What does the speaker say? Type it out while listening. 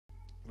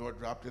Lord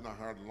dropped in our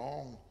heart a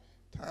long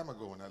time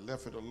ago, and I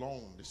left it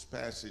alone. This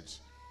passage,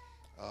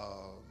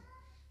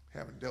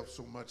 haven't dealt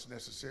so much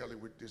necessarily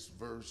with this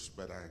verse,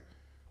 but I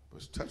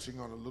was touching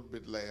on a little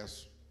bit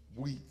last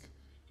week,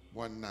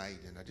 one night,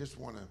 and I just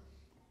want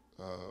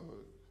to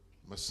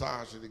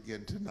massage it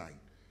again tonight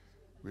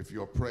with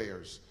your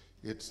prayers.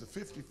 It's the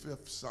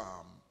 55th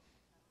Psalm,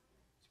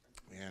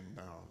 and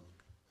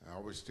I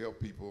always tell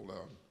people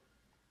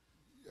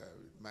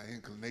my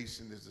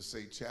inclination is to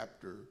say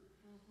chapter,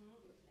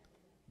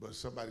 but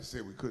somebody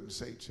said we couldn't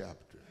say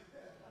chapter.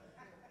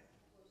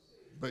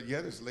 But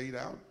yet it's laid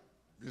out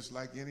just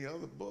like any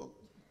other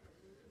book.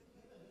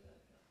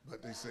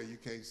 But they say you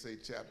can't say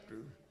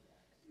chapter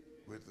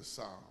with the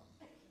psalm.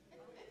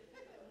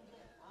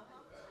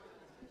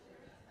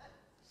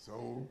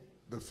 So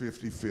the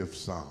 55th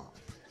Psalm,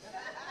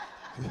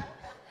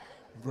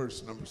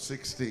 verse number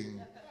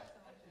 16.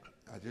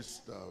 I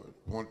just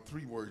want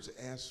three words: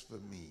 ask for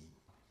me.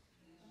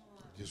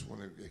 I just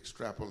want to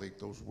extrapolate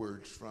those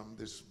words from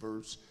this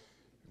verse,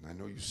 and I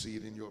know you see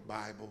it in your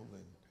Bible,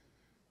 and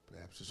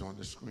perhaps it's on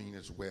the screen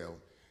as well.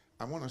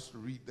 I want us to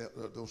read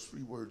those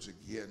three words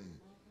again.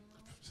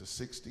 It's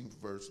the 16th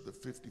verse of the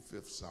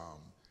 55th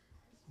Psalm.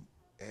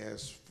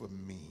 Ask for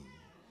me.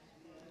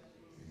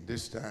 And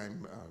this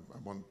time, I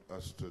want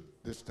us to,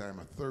 this time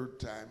a third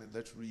time, and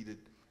let's read it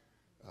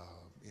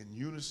in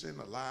unison,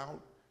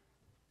 aloud,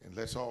 and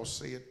let's all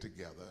say it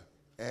together.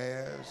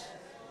 Ask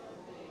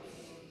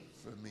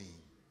for me.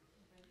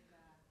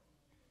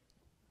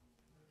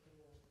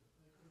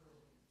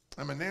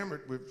 I'm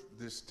enamored with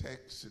this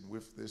text and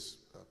with this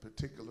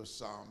particular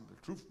psalm.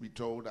 The truth be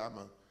told, I'm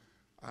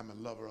a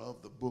lover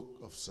of the book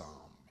of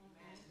Psalm.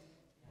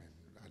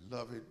 And I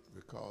love it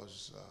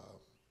because,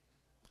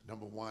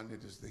 number one,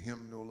 it is the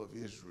hymnal of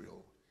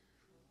Israel.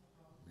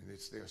 And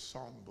it's their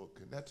songbook.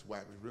 And that's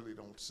why we really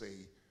don't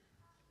say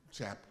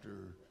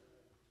chapter,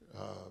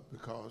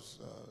 because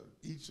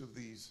each of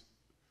these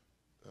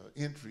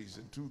entries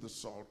into the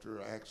Psalter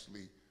are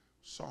actually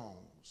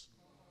songs.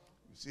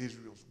 It's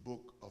Israel's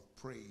book of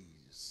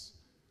praise.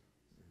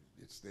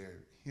 It's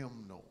their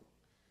hymnal.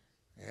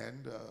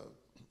 And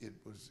it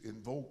was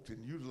invoked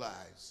and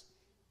utilized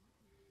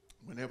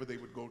whenever they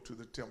would go to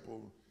the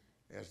temple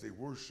as they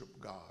worship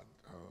God.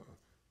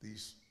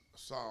 These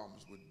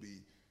psalms would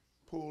be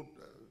pulled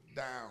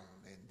down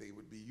and they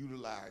would be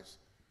utilized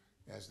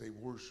as they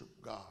worship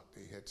God.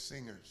 They had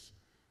singers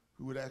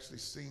who would actually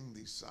sing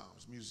these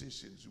psalms,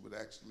 musicians who would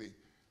actually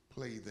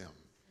play them.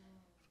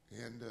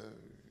 And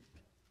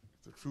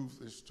the truth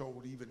is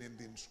told, even in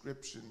the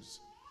inscriptions,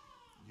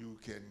 you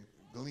can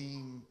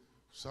glean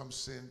some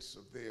sense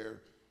of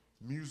their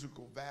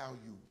musical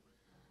value.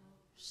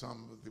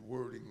 Some of the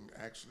wording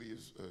actually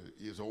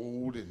is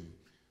old, and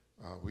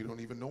we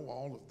don't even know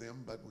all of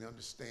them, but we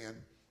understand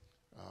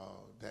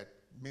that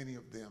many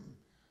of them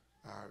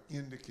are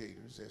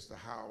indicators as to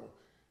how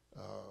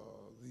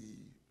the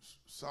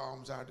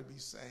psalms are to be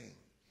sang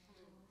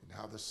and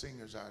how the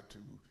singers are to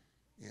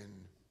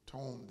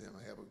intone them.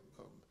 I have a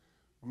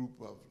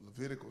group of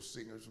Levitical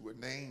singers who were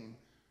named,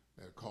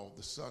 they're called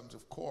the sons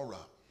of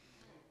Korah.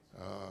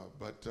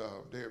 But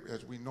there,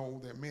 as we know,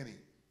 there are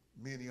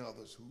many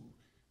others who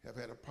have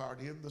had a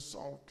part in the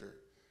Psalter.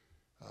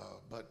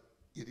 But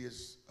it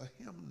is a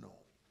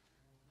hymnal.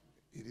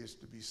 It is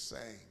to be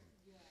sang.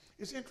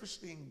 It's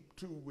interesting,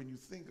 too, when you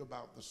think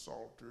about the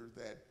Psalter,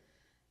 that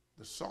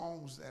the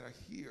songs that are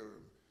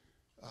here,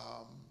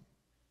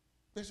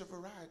 there's a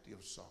variety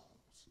of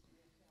songs,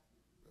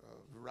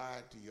 a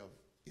variety of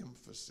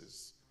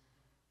emphasis.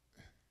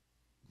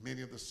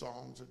 Many of the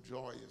songs are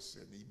joyous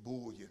and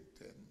ebullient,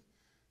 and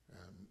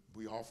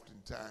we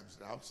oftentimes, at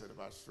the outset of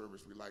our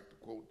service, we like to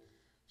quote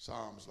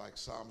psalms like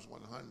Psalms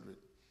 100,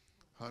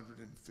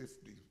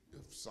 150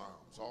 of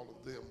psalms, all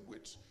of them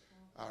which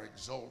are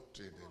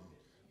exalted and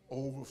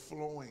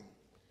overflowing.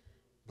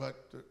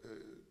 But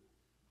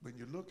when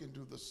you look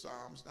into the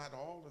psalms, not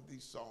all of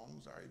these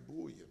songs are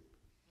ebullient.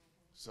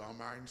 Some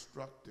are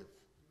instructive.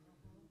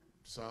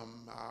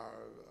 Some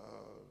are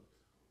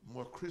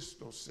more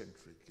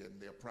Christocentric, and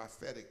they're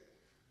prophetic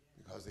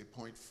because they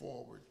point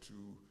forward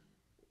to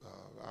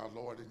our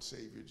Lord and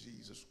Savior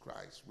Jesus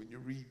Christ. When you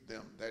read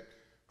them, that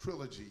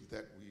trilogy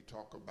that we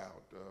talk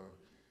about,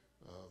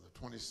 the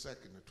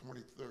 22nd, the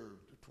 23rd,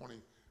 the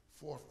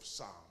 24th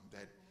Psalm,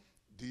 that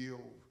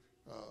deal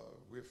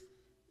with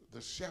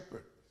the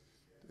shepherd.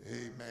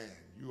 Amen.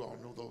 You all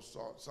know those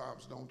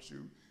psalms, don't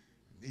you?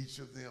 And each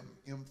of them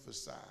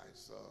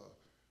emphasize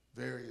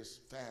various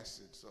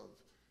facets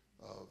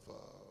of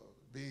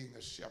being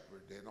a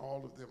shepherd, and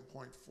all of them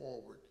point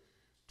forward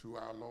to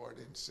our Lord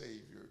and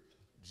Savior,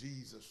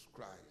 Jesus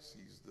Christ.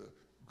 He's the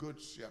good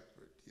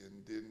shepherd,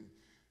 and then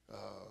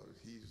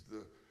he's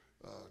the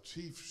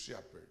chief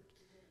shepherd.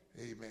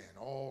 Amen.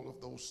 All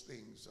of those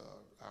things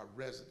are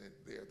resident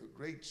there. The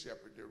great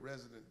shepherd, they're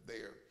resident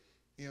there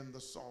in the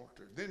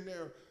Psalter. Then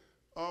there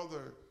are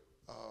other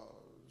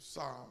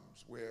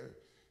psalms where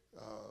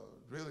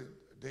really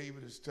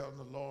David is telling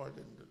the Lord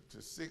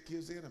to sick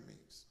his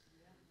enemies,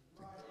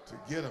 to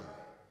get them.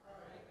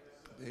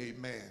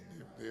 Amen.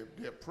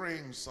 They're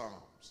praying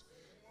psalms.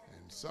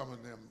 And some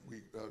of them,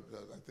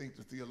 I think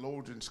the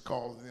theologians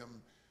call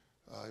them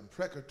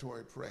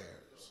imprecatory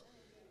prayers.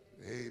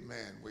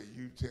 Amen. Where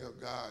you tell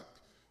God,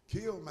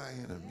 kill my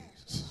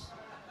enemies.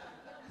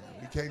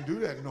 We can't do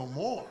that no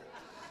more.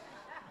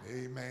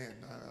 Amen.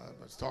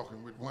 I was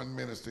talking with one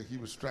minister. He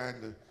was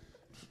trying to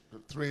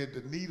thread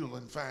the needle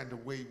and find a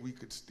way we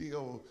could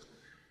still,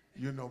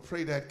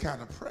 pray that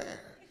kind of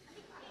prayer.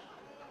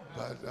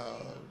 But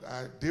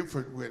I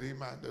differed with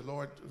him. The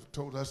Lord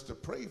told us to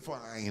pray for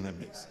our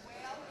enemies.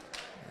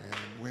 And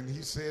when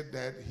he said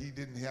that, he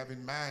didn't have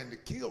in mind to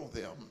kill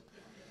them,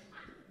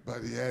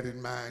 but he had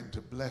in mind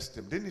to bless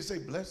them. Didn't he say,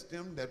 bless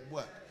them that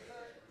what?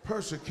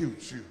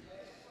 Persecute you.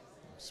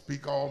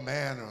 Speak all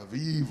manner of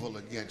evil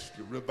against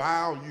you.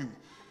 Revile you.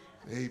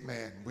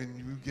 Amen. When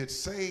you get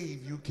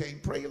saved, you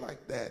can't pray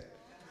like that.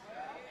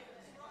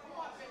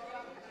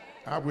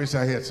 I wish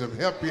I had some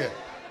help here.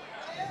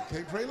 You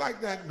can't pray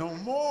like that no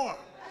more.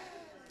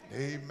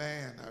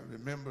 Amen. I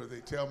remember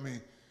they tell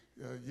me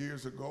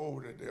years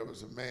ago that there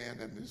was a man,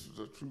 and this was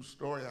a true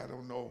story. I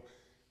don't know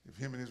if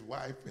him and his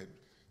wife had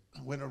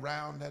went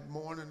around that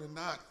morning or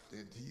not.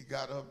 And he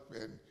got up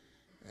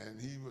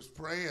and he was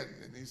praying,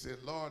 and he said,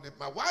 Lord, if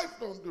my wife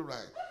don't do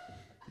right,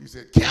 he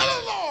said, kill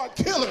her, Lord,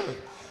 kill her.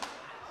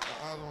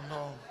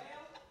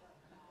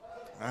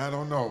 I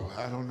don't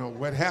know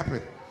what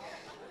happened,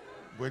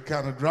 what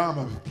kind of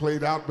drama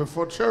played out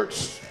before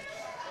church.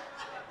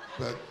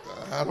 But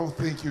I don't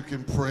think you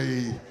can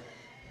pray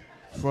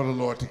for the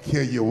Lord to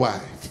kill your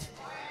wife.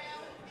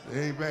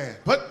 Amen.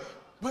 But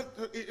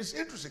it's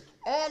interesting.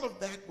 All of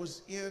that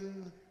was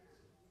in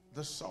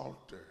the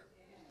Psalter.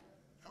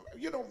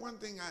 One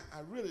thing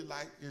I really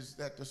like is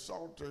that the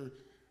Psalter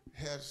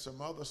has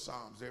some other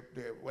psalms.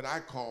 They're what I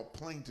call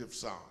plaintive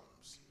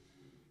psalms.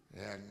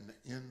 And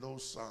in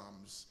those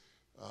psalms,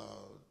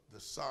 the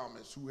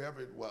psalmist,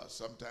 whoever it was,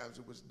 sometimes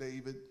it was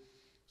David,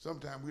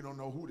 sometimes we don't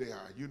know who they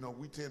are.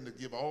 We tend to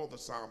give all the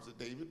psalms to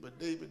David, but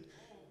David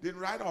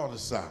didn't write all the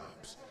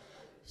psalms.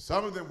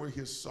 Some of them were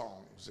his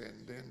songs,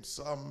 and then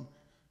some,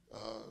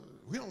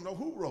 we don't know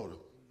who wrote them.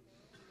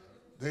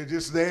 They're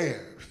just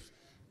there.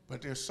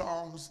 But they're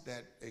songs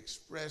that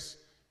express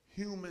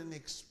human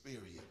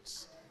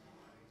experience.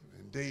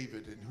 And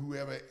David and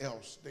whoever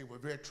else, they were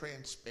very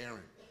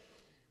transparent.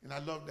 And I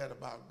love that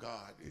about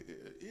God.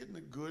 Isn't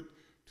it good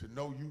to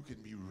know you can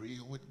be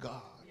real with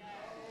God?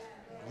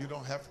 You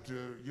don't have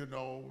to,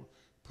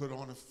 put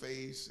on a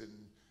face and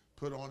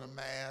put on a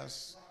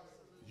mask.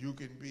 You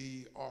can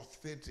be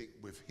authentic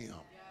with him.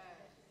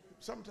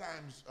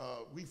 Sometimes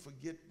we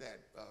forget that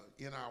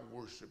in our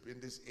worship,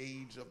 in this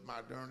age of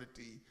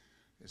modernity,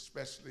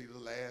 especially the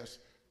last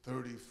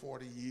 30,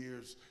 40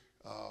 years,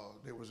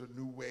 there was a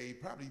new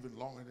wave, probably even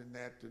longer than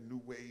that, the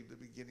new wave, the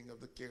beginning of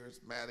the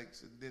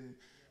charismatics, and then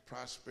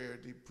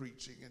prosperity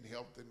preaching and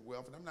health and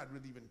wealth. And I'm not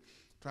really even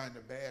trying to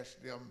bash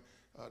them.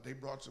 They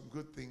brought some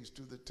good things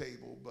to the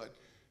table, but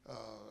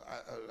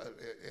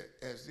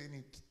as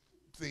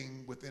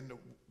anything within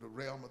the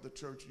realm of the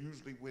church,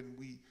 usually when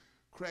we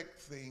correct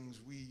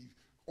things, we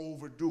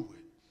overdo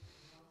it.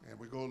 And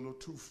we go a little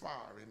too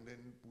far, and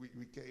then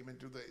we came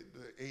into the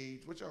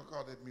age, what y'all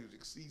call that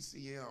music,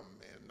 CCM,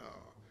 and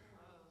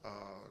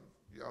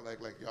y'all act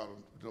like y'all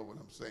don't know what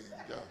I'm saying.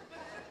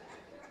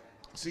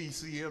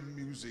 CCM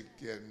music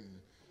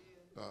and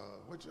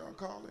what y'all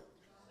call it?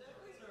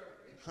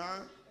 Huh?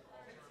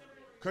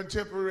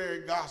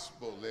 Contemporary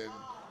gospel and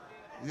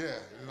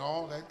and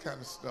all that kind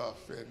of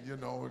stuff. And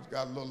it's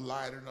got a little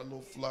lighter and a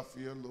little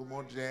fluffier, a little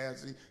more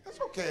jazzy. That's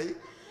okay.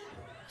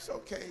 It's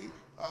okay.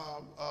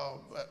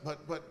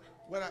 But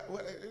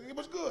it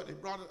was good.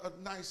 It brought a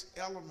nice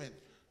element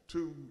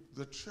to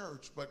the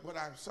church. But what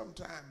I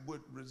sometimes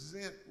would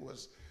resent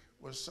was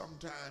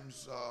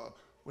sometimes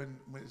when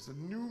the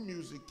new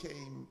music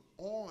came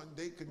on,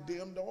 they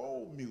condemned the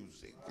old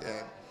music.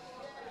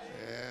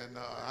 And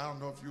I don't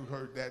know if you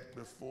heard that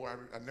before.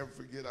 I never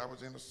forget, I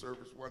was in a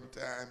service one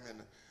time,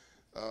 and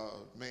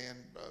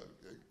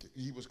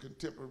he was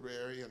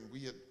contemporary, and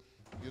we had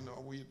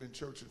been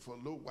churching for a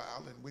little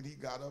while, and when he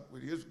got up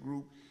with his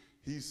group,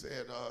 he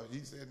said,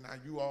 now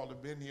you all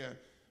have been here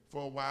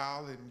for a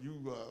while, and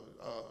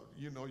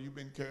you've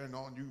been carrying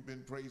on, you've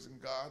been praising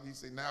God. He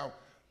said, now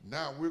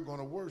we're going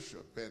to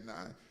worship. And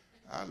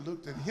I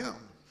looked at him,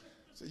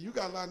 said, you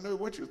got a lot of nerve.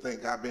 What you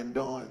think I've been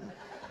doing?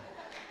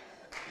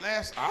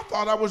 I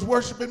thought I was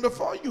worshiping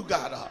before you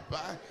got up.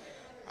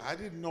 I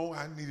didn't know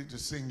I needed to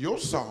sing your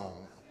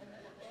song.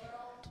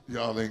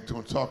 Y'all ain't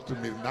going to talk to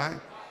me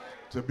tonight.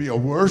 To be a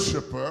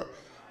worshiper,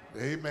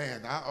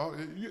 amen.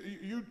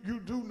 You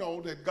do know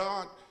that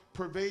God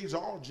pervades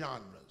all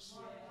genres.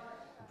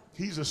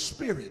 He's a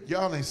spirit.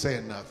 Y'all ain't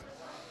saying nothing.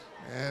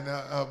 And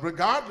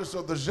regardless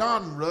of the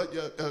genre,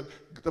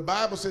 the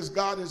Bible says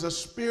God is a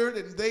spirit,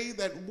 and they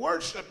that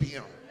worship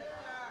him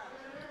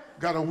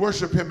got to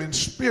worship him in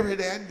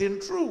spirit and in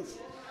truth.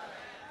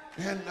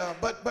 And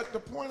but the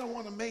point I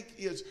want to make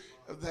is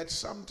that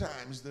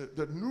sometimes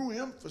the new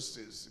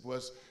emphasis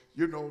was,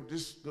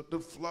 the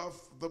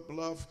fluff, the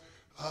bluff,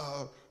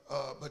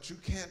 but you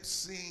can't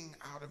sing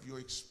out of your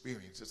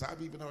experiences.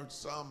 I've even heard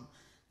some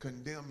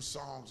condemn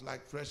songs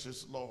like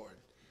Precious Lord,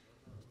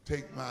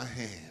 Take My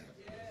Hand.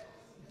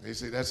 They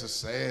say that's a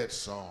sad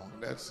song.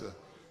 That's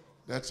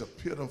a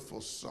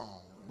pitiful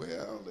song.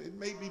 Well, it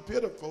may be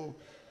pitiful,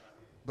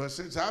 but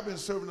since I've been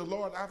serving the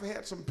Lord, I've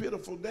had some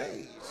pitiful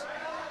days.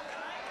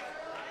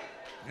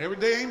 Every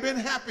day ain't been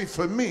happy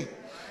for me.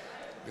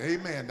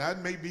 Amen.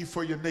 That may be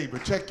for your neighbor.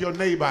 Check your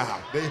neighbor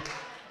out.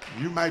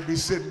 You might be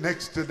sitting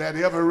next to that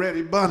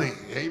ever-ready bunny.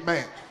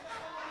 Amen.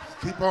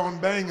 Keep on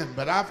banging.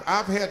 But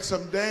I've had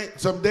some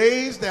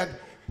days that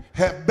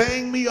have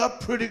banged me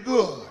up pretty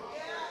good.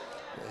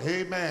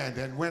 Amen.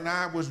 And when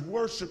I was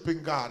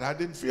worshiping God, I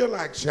didn't feel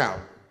like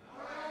shouting.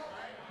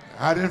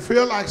 I didn't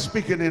feel like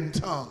speaking in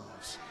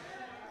tongues.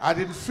 I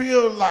didn't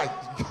feel like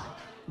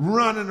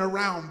running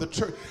around the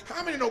church.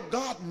 How many know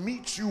God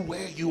meets you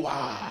where you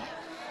are?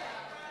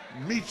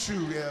 Meets you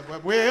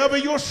wherever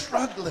you're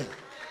struggling,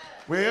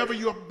 wherever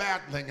you're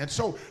battling. And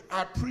so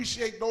I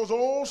appreciate those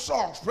old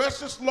songs.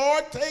 Precious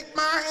Lord, take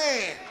my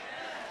hand.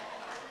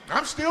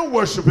 I'm still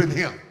worshiping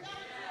him.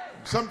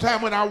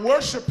 Sometimes when I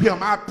worship him,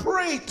 I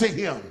pray to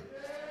him.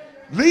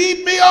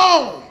 Lead me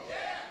on.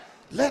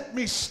 Let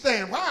me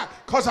stand. Why?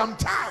 Because I'm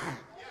tired.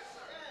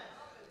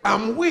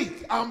 I'm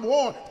weak. I'm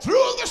worn.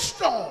 Through the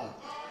storm,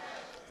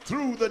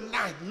 through the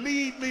night,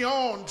 lead me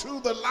on to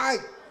the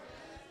light.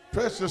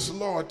 Precious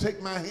Lord,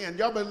 take my hand.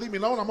 Y'all better leave me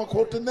alone. I'm going to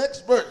quote the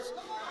next verse.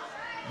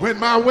 When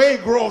my way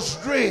grows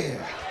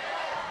drear,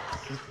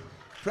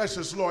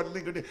 precious Lord,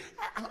 linger there.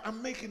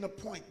 I'm making the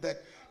point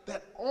that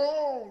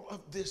all of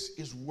this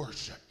is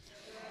worship.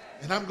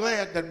 And I'm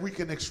glad that we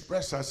can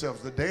express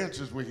ourselves. The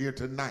dancers were here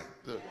tonight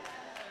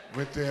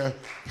with their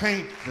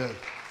paint, the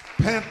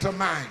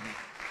pantomime.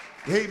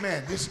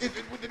 Amen.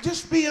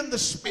 Just be in the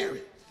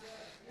spirit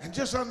and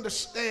just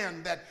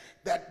understand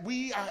that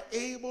we are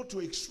able to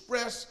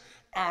express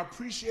our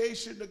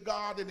appreciation to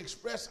God and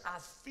express our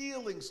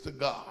feelings to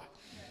God.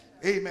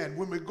 Amen.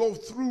 When we go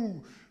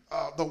through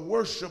the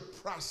worship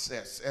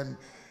process.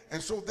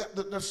 And so that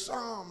the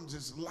Psalms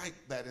is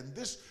like that. And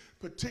this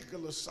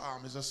particular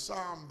psalm is a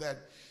psalm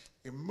that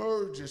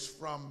emerges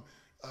from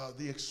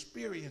the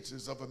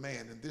experiences of a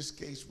man. In this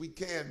case, we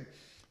can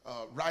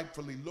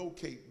rightfully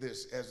locate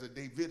this as a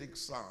Davidic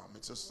psalm.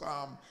 It's a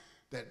psalm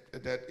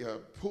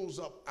that pulls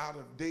up out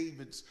of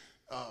David's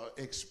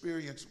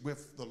experience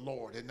with the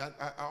Lord. And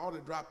I ought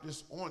to drop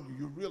this on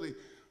you. You really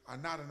are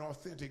not an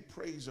authentic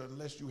praiser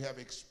unless you have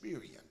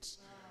experience,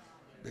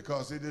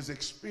 because it is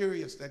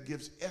experience that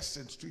gives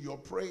essence to your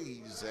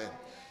praise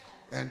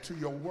and to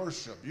your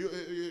worship.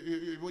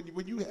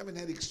 When you haven't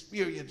had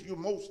experience, you're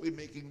mostly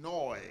making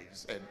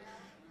noise and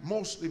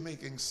mostly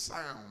making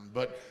sound,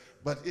 but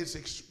it's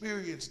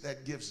experience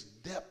that gives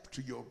depth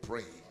to your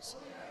praise,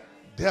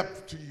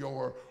 depth to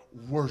your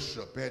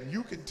worship. And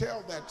you can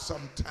tell that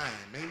sometime.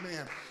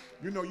 Amen.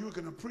 You know, you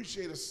can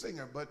appreciate a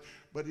singer, but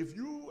if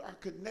you are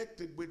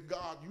connected with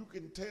God, you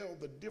can tell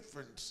the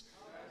difference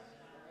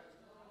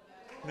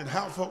in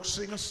how folks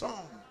sing a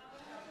song.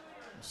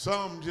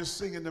 Some just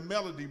singing the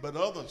melody, but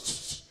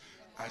others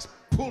are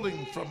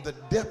pulling from the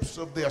depths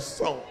of their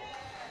soul.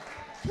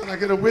 Can I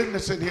get a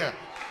witness in here?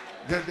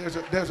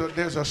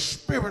 There's a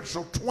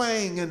spiritual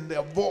twang in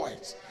their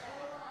voice.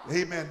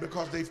 Amen.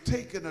 Because they've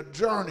taken a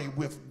journey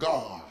with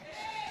God.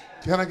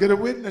 Can I get a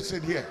witness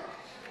in here?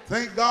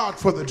 Thank God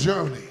for the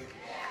journey.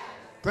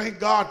 Thank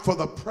God for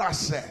the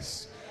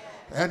process.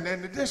 And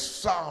this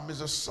psalm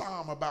is a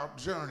psalm about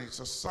journey. It's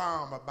a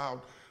psalm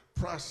about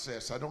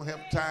process. I don't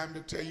have time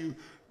to tell you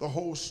the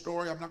whole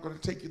story. I'm not going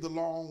to take you the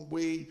long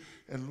way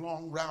and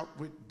long route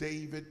with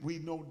David. We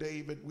know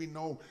David. We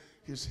know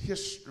his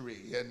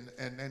history. And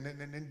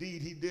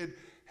indeed, he did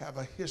have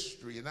a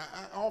history. And I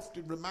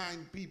often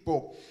remind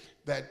people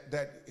that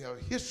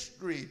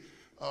history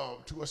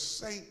to a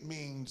saint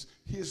means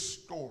his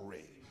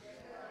story.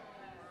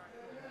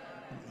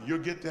 You'll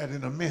get that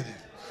in a minute.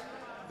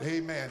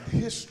 Amen.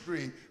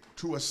 History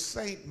to a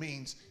saint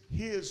means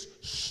his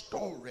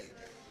story.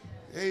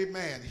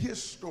 Amen.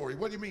 His story.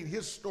 What do you mean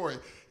his story?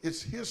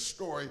 It's his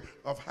story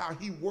of how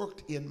he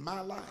worked in my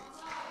life.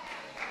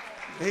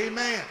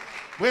 Amen.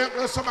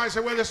 Well, somebody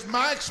said, well, it's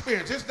my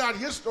experience. It's not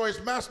his story.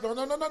 It's my story.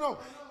 No.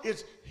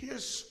 It's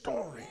his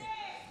story.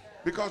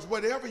 Because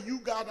whatever you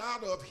got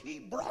out of, he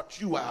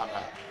brought you out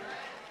of.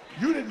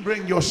 You didn't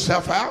bring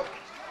yourself out.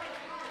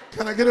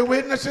 Can I get a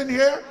witness in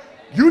here?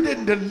 You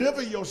didn't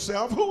deliver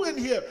yourself. Who in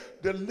here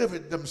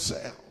delivered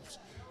themselves?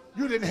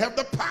 You didn't have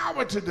the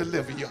power to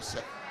deliver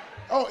yourself.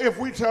 Oh, if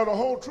we tell the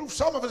whole truth,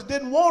 some of us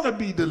didn't want to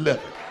be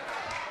delivered.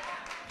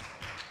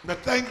 But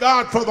thank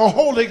God for the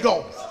Holy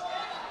Ghost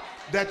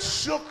that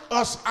shook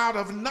us out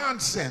of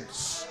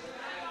nonsense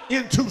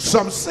into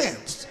some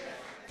sense.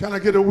 Can I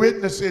get a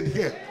witness in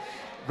here?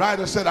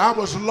 Writer said, I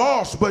was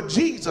lost, but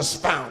Jesus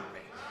found me.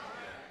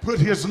 Put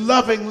his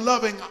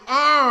loving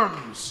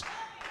arms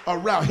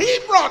around. He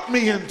brought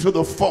me into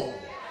the fold.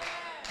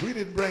 We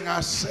didn't bring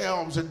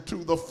ourselves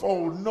into the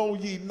fold. Know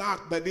ye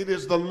not that it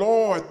is the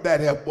Lord that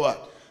hath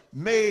what?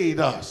 Made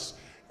us,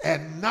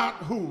 and not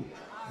who?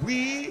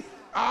 We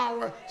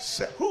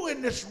ourselves. Who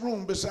in this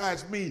room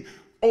besides me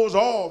owes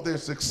all their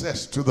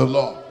success to the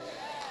Lord?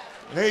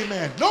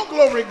 Amen. No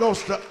glory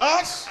goes to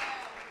us.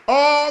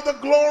 All the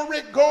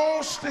glory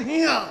goes to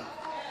him.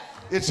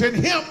 It's in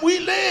him we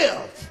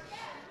live.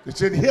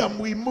 It's in him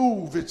we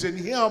move. It's in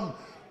him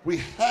we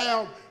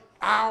have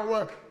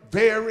our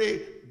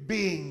very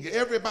being.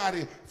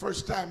 Everybody,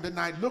 first time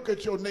tonight, look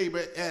at your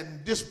neighbor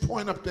and just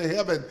point up to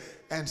heaven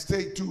and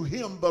say, to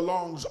him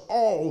belongs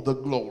all the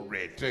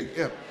glory. To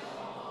him.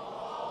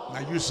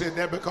 Now you said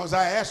that because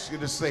I asked you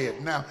to say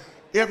it. Now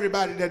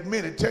everybody that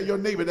meant it, tell your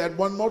neighbor that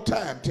one more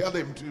time. Tell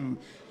him, to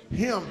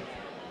him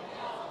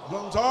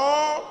belongs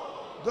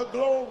all the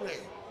glory.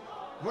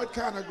 What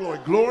kind of glory?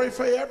 Glory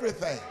for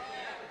everything.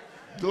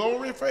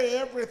 Glory for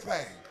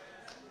everything.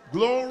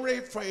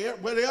 Glory for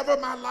whatever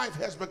my life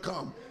has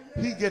become.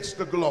 He gets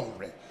the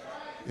glory.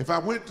 If I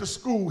went to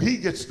school, he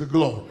gets the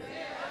glory.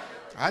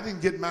 I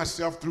didn't get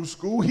myself through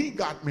school. He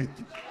got me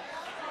through.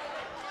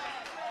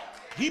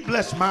 He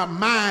blessed my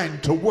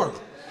mind to work.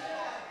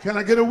 Can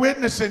I get a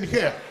witness in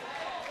here?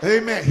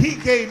 Amen. He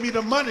gave me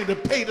the money to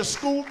pay the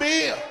school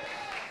bill.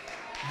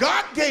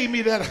 God gave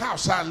me that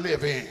house I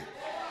live in.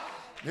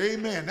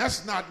 Amen.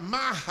 That's not my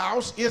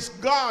house. It's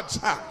God's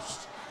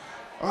house.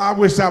 Oh, I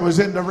wish I was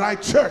in the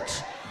right church.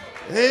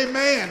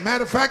 Amen.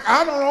 Matter of fact,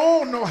 I don't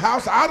own no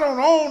house. I don't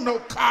own no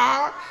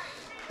car.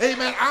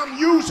 Amen. I'm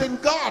using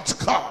God's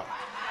car.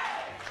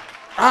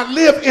 I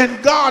live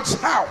in God's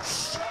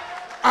house.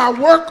 I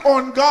work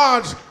on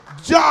God's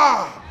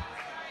job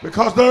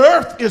because the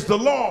earth is the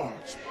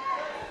Lord's,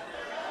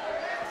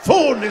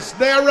 fullness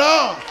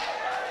thereof,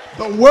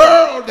 the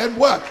world and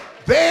what?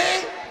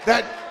 They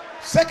that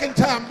second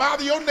time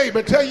bother your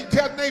neighbor. Tell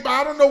neighbor,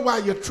 I don't know why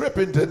you're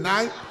tripping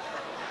tonight.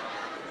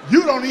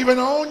 You don't even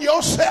own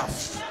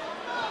yourself.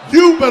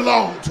 You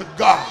belong to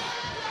God.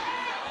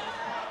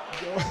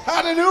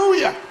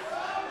 Hallelujah.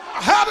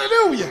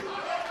 Hallelujah.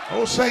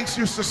 Old saints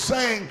used to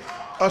sing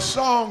a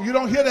song. You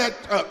don't hear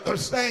that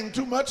sang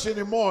too much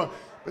anymore.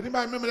 But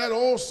anybody remember that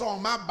old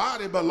song, My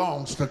Body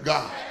Belongs to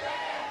God?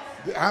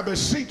 I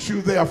beseech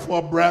you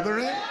therefore,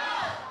 brethren,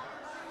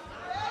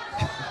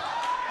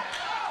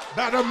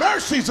 by the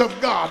mercies of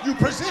God, you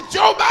present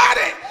your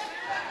body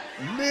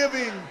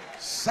living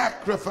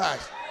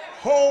sacrifice,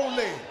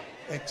 holy,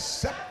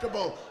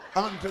 acceptable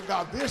unto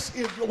God. This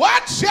is,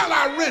 what shall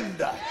I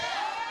render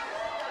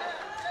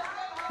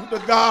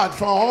to God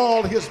for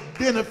all his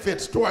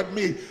benefits toward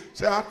me?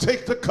 Say, I'll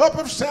take the cup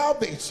of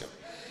salvation.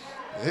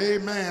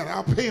 Amen.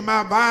 I'll pay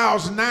my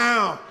vows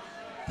now,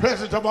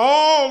 present of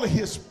all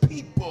his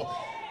people.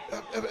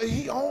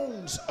 He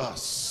owns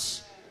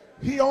us.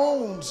 He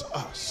owns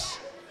us.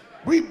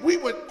 We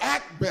would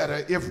act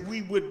better if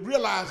we would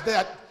realize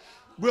that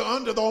we're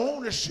under the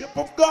ownership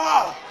of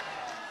God.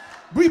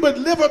 We would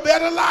live a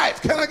better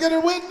life. Can I get a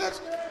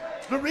witness?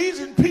 The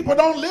reason people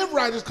don't live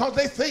right is because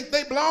they think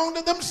they belong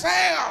to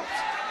themselves.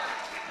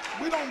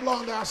 We don't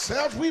belong to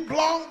ourselves. We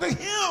belong to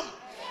him.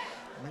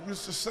 We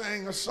used to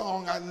sing a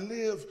song, I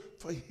live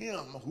for him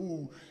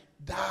who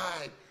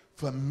died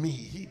for me.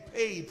 He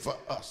paid for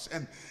us.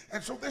 And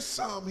so this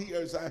psalm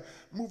here, as I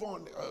move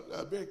on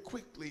very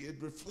quickly, it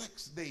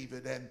reflects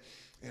David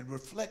and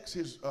reflects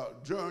his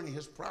journey,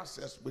 his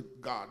process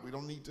with God. We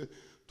don't need to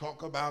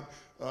talk about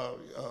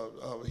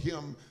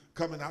him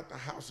coming out the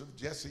house of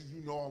Jesse.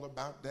 You know all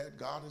about that.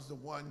 God is the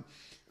one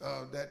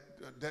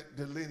that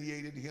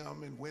delineated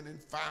him and went and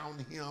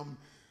found him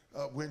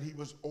when he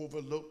was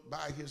overlooked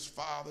by his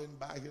father and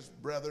by his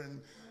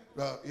brethren.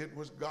 It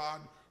was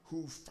God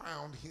who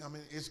found him.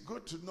 And it's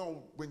good to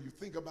know when you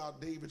think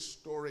about David's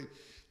story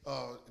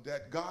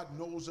that God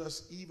knows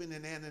us even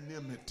in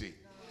anonymity.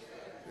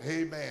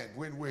 Amen.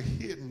 When we're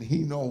hidden, he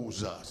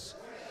knows us.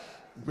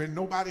 When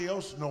nobody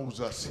else knows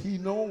us, he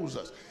knows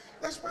us.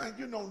 That's why,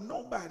 you know,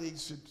 nobody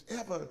should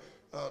ever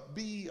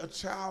be a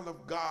child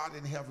of God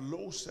and have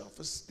low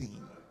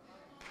self-esteem.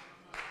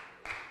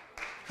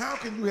 How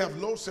can you have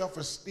low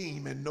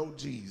self-esteem and know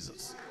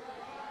Jesus?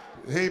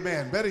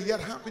 Amen. Better yet,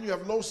 how can you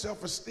have low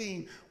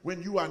self-esteem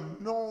when you are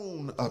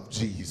known of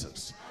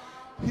Jesus?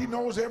 He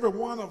knows every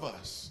one of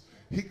us.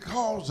 He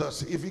calls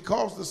us. If he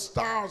calls the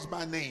stars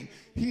by name,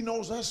 he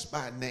knows us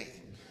by name.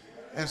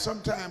 And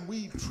sometimes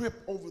we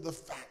trip over the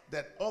fact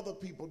that other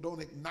people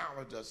don't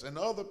acknowledge us and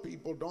other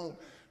people don't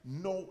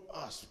know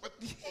us. But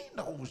he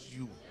knows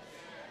you.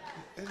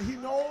 And he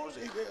knows,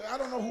 I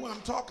don't know who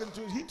I'm talking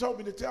to. He told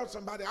me to tell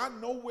somebody, I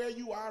know where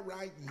you are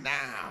right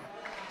now.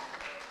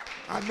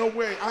 I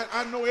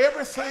know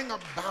everything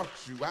about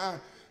you.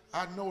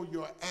 I know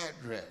your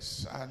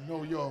address. I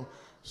know your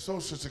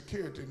social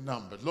security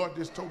number. Lord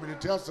just told me to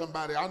tell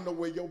somebody, I know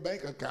where your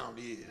bank account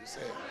is.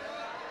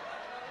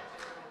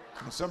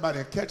 And somebody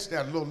will catch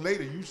that a little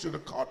later. You should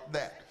have caught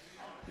that.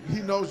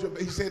 He knows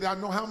he said, I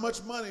know how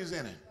much money is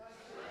in it.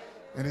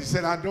 And he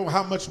said, I know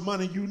how much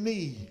money you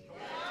need.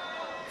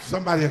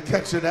 Somebody will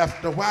catch it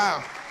after a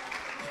while.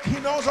 He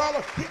knows all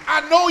of,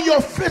 I know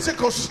your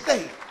physical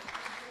state.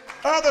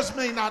 Others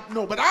may not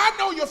know, but I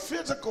know your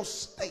physical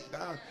state.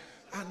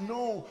 I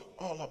know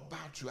all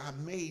about you. I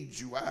made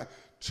you. I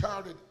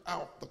charted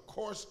out the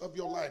course of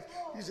your life.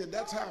 He said,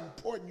 that's how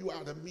important you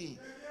are to me.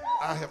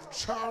 I have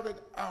charted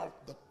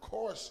out the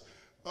course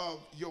of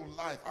your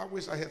life. I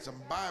wish I had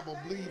some Bible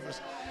believers.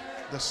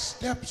 The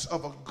steps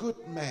of a good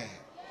man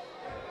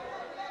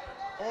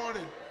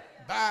ordered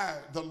by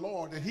the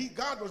Lord. And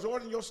God was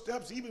ordering your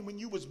steps even when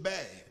you was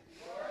bad,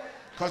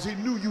 because he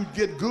knew you'd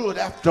get good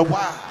after a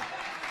while.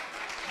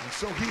 And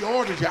so he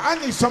ordered you. I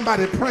need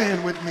somebody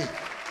praying with me.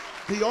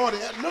 He ordered.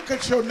 Look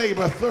at your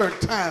neighbor a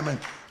third time and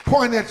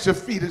point at your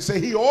feet and say,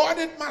 he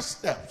ordered my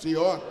steps. He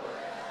ordered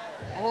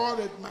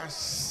my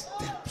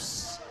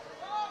steps.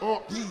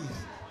 He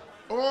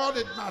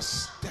ordered my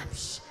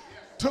steps.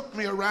 Took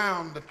me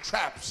around the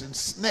traps and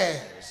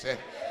snares and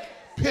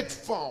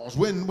pitfalls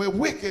when we're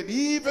wicked,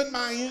 even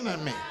my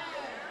enemy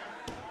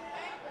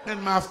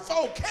and my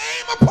foe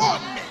came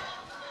upon me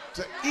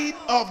to eat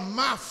of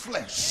my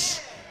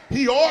flesh.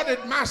 He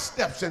ordered my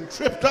steps and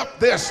tripped up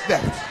their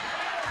steps.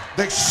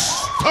 They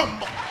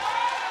stumbled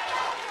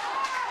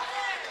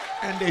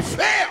and they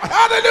fell.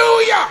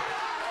 Hallelujah.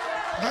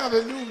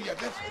 Hallelujah.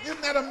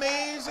 Isn't that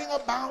amazing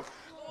about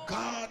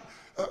God?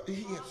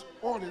 He has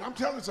ordered. I'm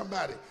telling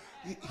somebody,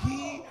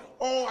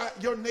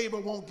 your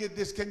neighbor won't get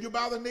this. Can you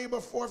bow the neighbor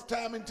a fourth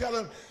time and tell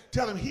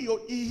him he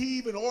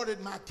even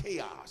ordered my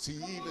chaos. He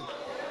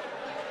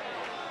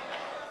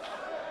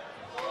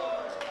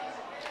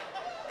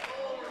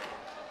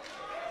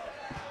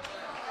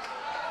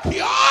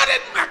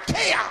ordered my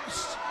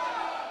chaos.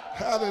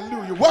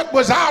 Hallelujah. What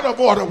was out of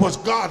order was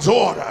God's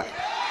order.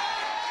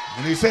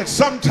 And he said,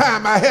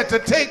 sometime I had to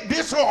take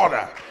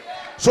disorder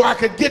so I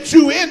could get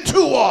you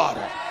into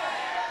order.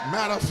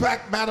 Matter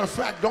of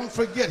fact, don't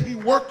forget, he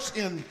works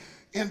in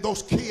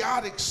those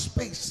chaotic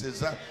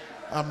spaces.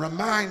 I'm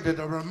reminded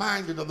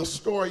of the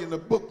story in the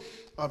book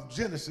of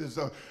Genesis.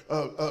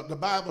 The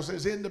Bible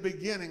says, in the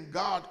beginning,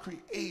 God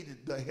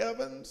created the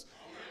heavens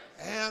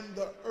and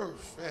the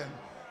earth.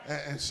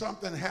 And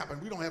something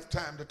happened. We don't have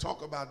time to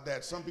talk about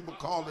that. Some people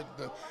call it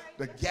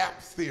the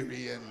gap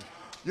theory. And,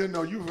 you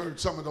know, you've heard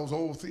some of those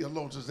old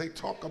theologians. They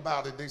talk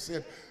about it. They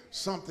said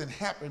something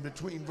happened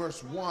between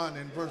verse 1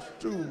 and verse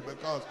 2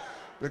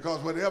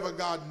 because whatever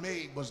God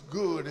made was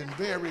good and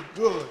very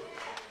good.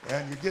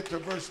 And you get to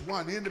verse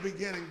 1. In the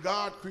beginning,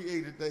 God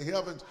created the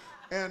heavens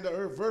and the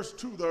earth. Verse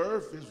 2, the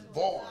earth is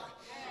void.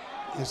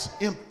 It's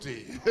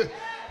empty,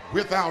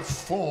 without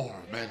form.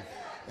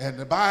 And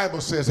the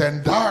Bible says,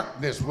 and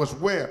darkness was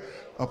where?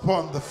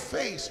 Upon the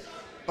face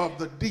of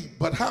the deep.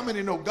 But how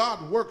many know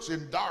God works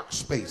in dark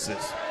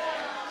spaces?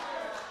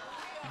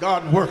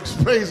 God works,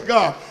 praise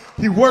God.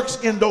 He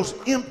works in those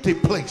empty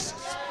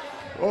places.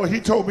 Oh,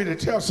 he told me to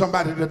tell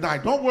somebody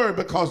tonight, don't worry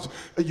because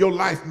your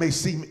life may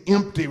seem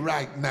empty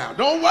right now.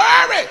 Don't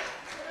worry.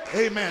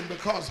 Amen.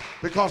 Because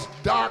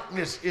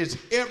darkness is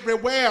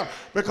everywhere.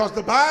 Because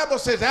the Bible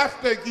says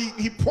after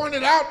he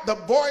pointed out the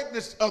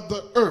voidness of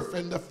the earth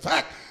and the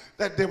fact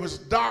that there was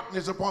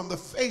darkness upon the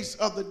face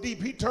of the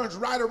deep, he turns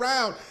right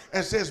around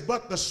and says,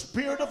 but the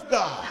Spirit of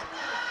God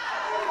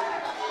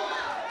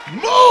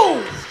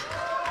moved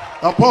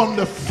upon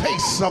the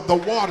face of the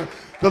water.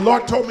 The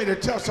Lord told me to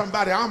tell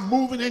somebody, I'm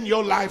moving in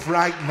your life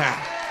right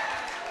now.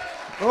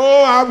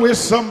 Oh, I wish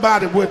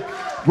somebody would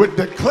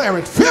declare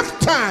it. Fifth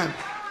time,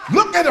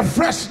 look at a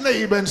fresh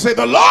neighbor and say,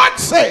 the Lord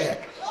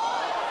said,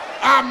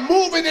 I'm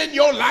moving in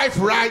your life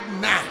right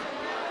now.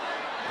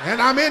 And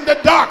I'm in the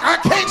dark. I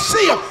can't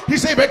see him. He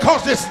said,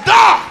 because it's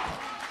dark.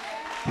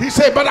 He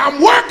said, but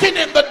I'm working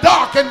in the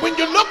dark. And when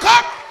you look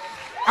up,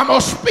 I'm going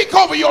to speak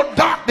over your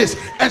darkness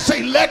and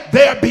say, let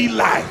there be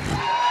light.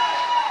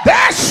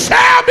 There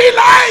shall be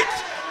light.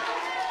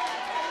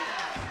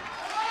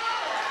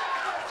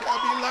 Shall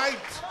be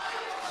light.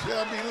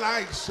 Shall be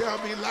light. Shall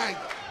be light.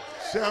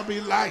 Shall be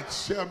light.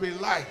 Shall be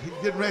light. He's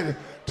getting ready to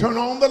turn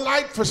on the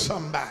light for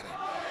somebody.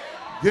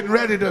 Getting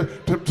ready to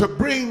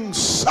bring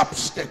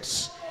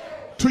substance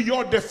to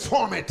your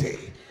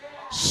deformity,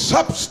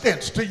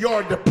 substance to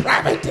your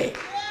depravity,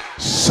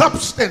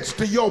 substance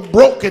to your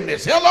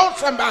brokenness. Hello,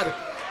 somebody.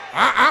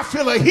 I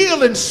feel a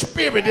healing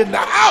spirit in the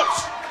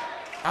house.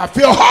 I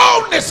feel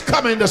wholeness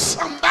coming to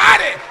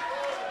somebody. It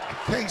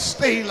can't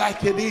stay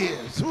like it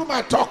is. Who am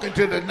I talking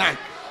to tonight?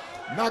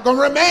 Not going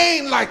to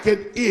remain like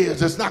it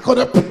is. It's not going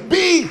to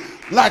be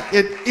like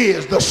it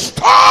is. The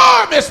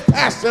storm is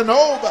passing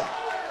over.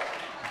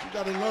 You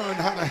got to learn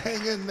how to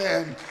hang in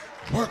there and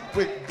work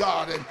with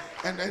God.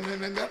 And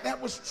that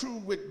was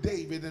true with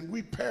David, and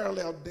we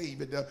paralleled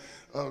David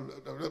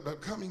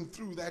coming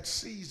through that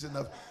season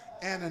of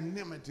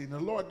anonymity. And the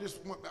Lord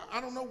I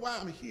don't know why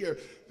I'm here,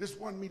 just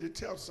wanted me to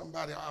tell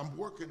somebody I'm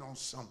working on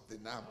something.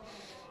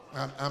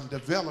 I'm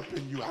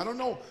developing you. I don't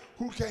know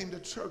who came to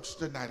church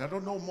tonight. I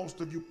don't know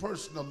most of you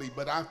personally,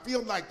 but I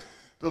feel like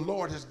the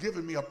Lord has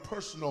given me a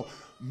personal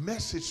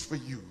message for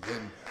you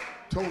and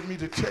told me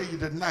to tell you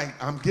tonight,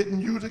 I'm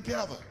getting you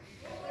together,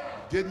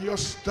 getting your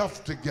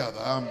stuff together.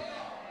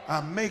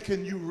 I'm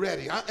making you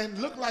ready. And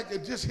look like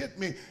it just hit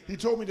me. He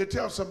told me to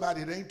tell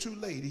somebody it ain't too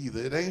late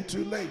either. It ain't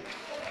too late.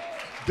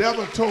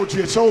 Devil told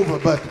you it's over,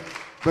 but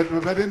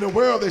in the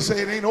world they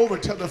say it ain't over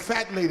till the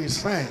fat lady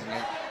sang.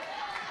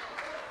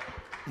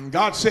 And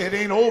God said, it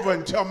ain't over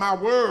until my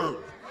word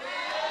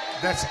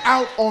that's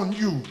out on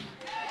you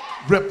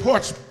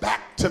reports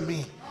back to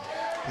me.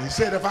 He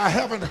said, if I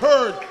haven't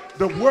heard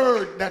the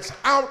word that's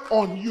out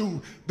on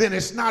you, then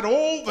it's not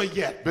over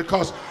yet.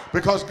 Because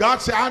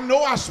God said, I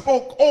know I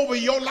spoke over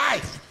your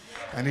life.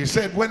 And he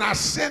said, when I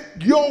sent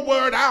your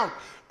word out,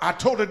 I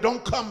told her,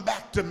 don't come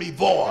back to me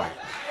void.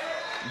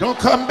 Don't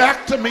come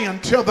back to me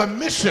until the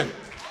mission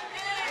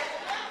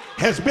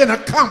has been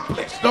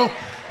accomplished. Don't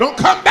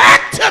come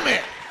back to me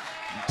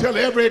until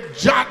every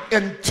jot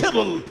and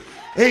tittle,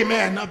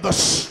 amen, of the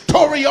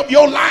story of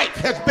your life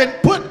has been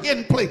put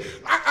in place.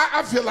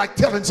 I feel like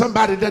telling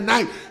somebody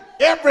tonight,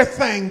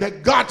 everything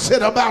that God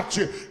said about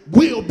you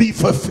will be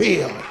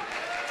fulfilled.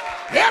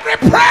 Every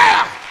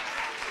prayer,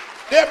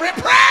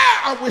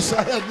 I wish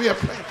I had me a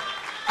prayer.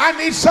 I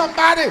need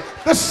somebody,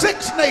 the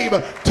sixth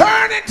neighbor,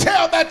 turn and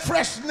tell that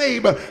fresh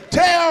neighbor,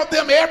 tell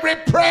them every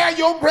prayer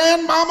your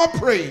grandmama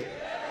prayed,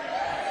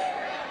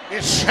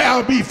 it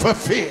shall be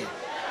fulfilled.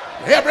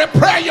 Every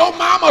prayer your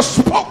mama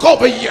spoke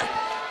over you,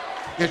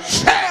 it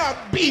shall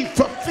be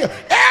fulfilled.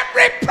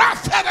 Every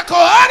prophetical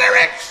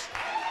utterance.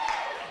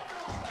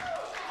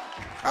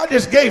 I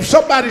just gave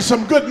somebody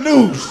some good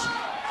news,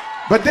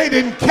 but they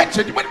didn't catch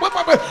it.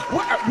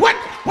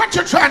 What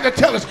you're trying to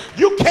tell us?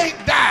 You can't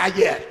die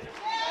yet.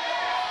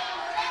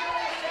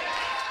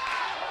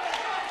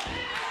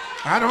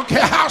 I don't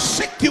care how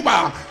sick you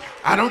are.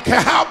 I don't care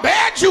how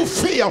bad you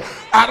feel.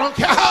 I don't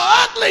care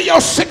how ugly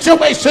your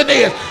situation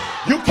is.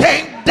 You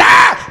can't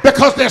die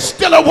because there's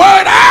still a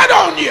word out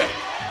on you.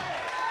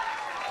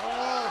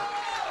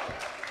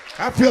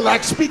 I feel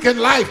like speaking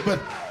life, but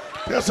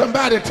tell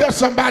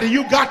somebody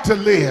you got to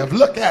live.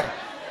 Look at it.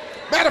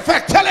 Matter of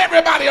fact, tell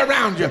everybody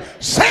around you.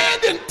 Say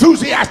it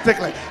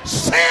enthusiastically.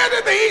 Say it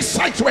in the East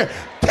Sanctuary.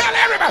 Tell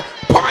everybody.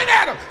 Point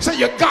at them. Say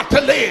you got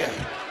to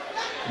live.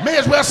 May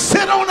as well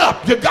sit on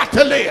up. You got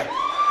to live.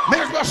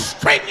 May as well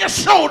straighten your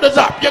shoulders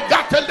up. You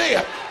got to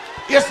live.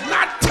 It's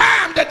not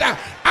time to die.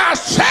 I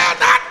shall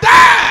not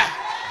die,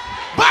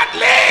 but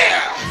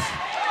live.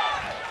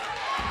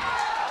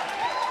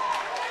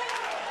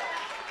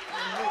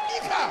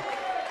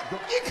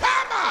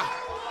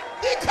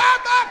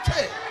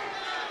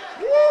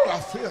 Woo, I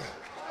feel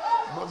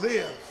I'm going to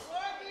live.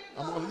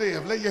 I'm going to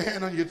live. Lay your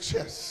hand on your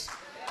chest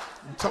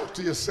and talk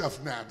to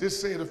yourself now. Just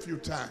say it a few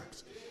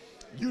times.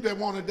 You that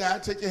want to die,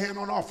 take your hand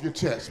on off your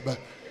chest. But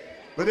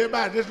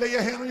everybody, just lay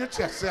your hand on your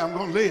chest. Say, I'm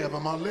going to live.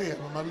 I'm going to live.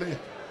 I'm going to live.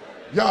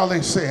 Y'all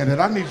ain't saying it.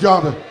 I need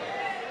y'all to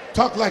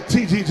talk like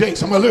T.G.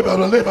 Jakes. I'm going to live. I'm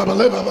going to live. I'm going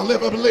to live. I'm going to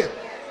live. I'm going to live.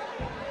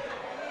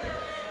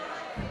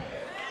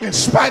 In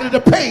spite of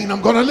the pain,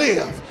 I'm going to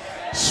live.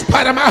 In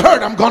spite of my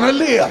hurt, I'm going to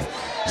live.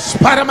 In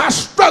spite of my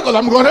struggle,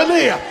 I'm going to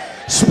live.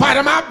 In spite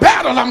of my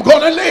battle, I'm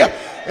going to live.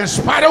 In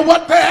spite of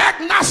what the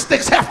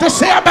agnostics have to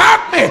say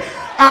about me,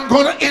 I'm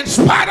going to, in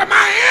spite of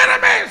my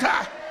enemies,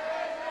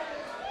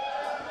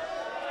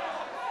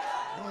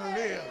 I'm going to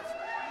live.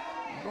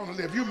 I'm going to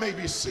live. You may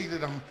be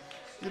seated. I'm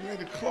getting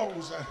ready to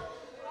close. I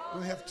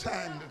don't have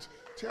time to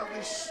tell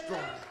this story.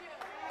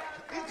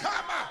 Don't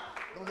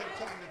have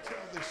time to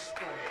tell this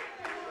story.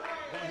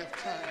 Don't have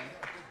time.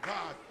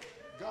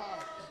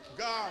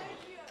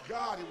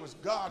 God, it was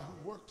God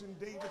who worked in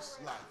David's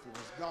life. It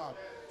was God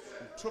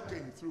who took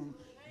him through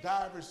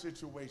diverse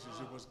situations.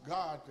 It was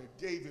God that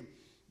gave him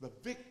the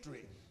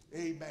victory,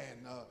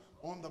 amen,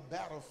 on the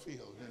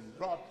battlefield and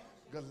brought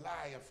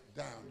Goliath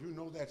down. You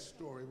know that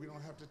story. We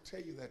don't have to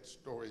tell you that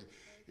story.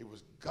 It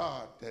was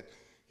God that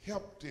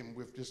helped him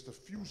with just a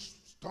few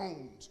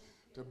stones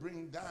to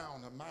bring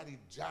down a mighty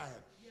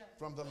giant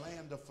from the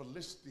land of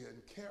Philistia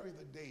and carry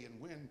the day and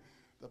win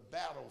the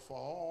battle for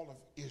all of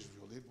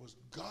Israel. It was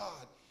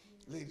God,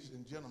 ladies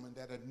and gentlemen,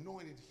 that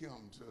anointed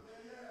him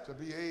to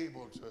be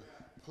able to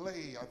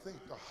play, I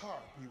think, the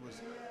harp. He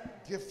was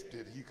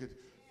gifted. He could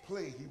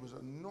play. He was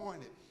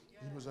anointed.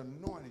 He was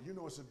anointed. You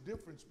know, it's a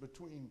difference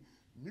between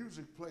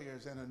music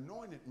players and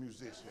anointed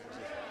musicians.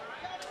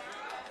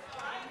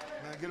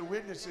 Now, get a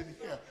witness in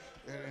here.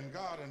 And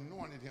God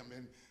anointed him.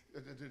 And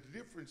the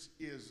difference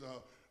is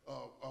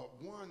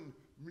one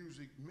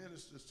music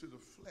ministers to the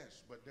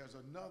flesh, but there's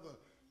another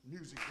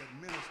music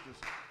that ministers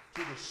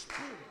to the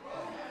spirit.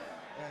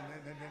 And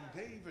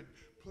David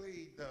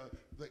played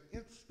the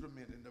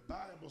instrument, and the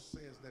Bible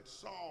says that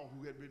Saul,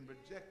 who had been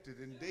rejected,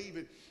 and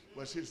David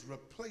was his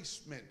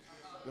replacement.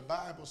 The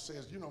Bible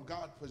says, you know,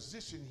 God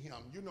positioned him.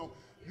 You know,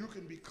 you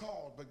can be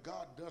called, but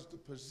God does the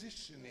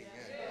positioning,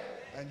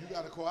 and you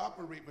got to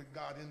cooperate with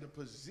God in the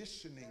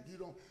positioning. You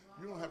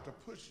don't have to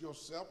push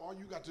yourself. All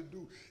you got to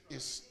do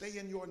is stay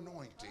in your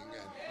anointing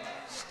and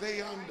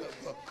stay under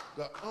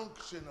the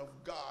unction of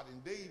God.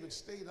 And David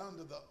stayed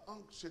under the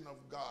unction of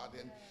God.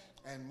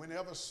 And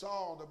whenever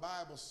Saul, the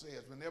Bible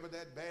says, whenever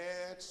that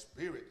bad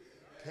spirit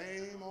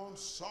came on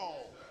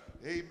Saul,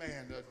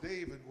 amen,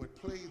 David would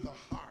play the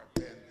harp,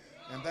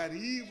 and that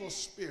evil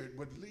spirit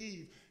would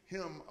leave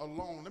him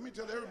alone. Let me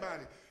tell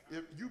everybody,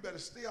 if you better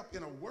stay up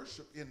in a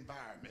worship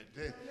environment.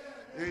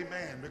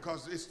 Amen.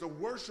 Because it's the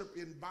worship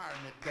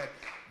environment that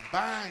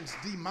binds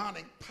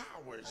demonic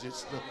powers.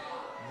 It's the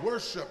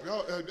worship.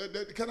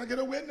 Can I get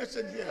a witness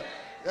in here?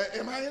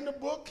 Am I in the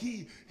book?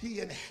 He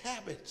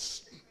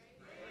inhabits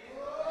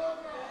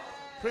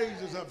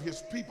praises of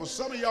his people.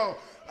 Some of y'all,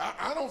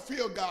 I don't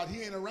feel God,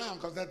 he ain't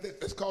around, because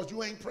that's because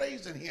you ain't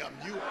praising him.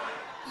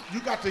 You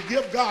got to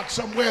give God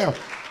somewhere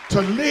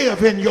to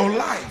live in your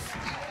life.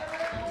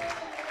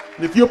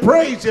 If you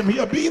praise him,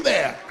 he'll be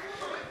there.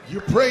 You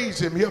praise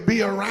him, he'll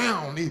be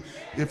around.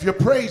 If you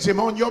praise him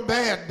on your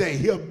bad day,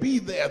 he'll be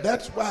there.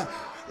 That's why,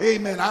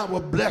 amen, I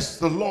will bless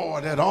the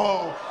Lord at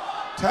all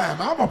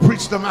times. I'm going to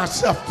preach to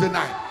myself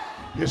tonight.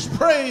 His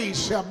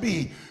praise shall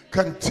be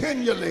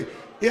continually.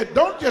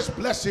 Don't just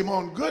bless him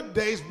on good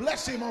days,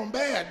 bless him on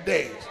bad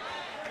days.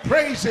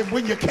 Praise him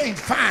when you can't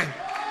find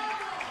him.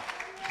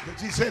 But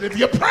he said, if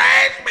you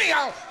praise me,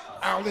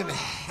 I'll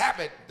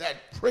inhabit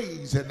that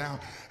praise, and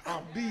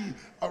I'll be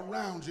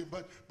around you.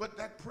 But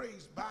that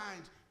praise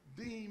binds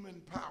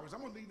demon powers.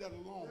 I'm going to leave that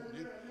alone.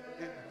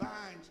 It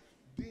binds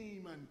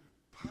demon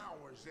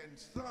powers, and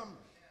some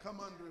come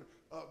under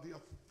the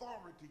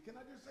authority. Can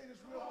I just say this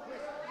real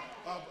quick?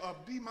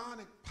 Of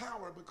demonic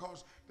power,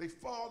 because they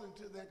fall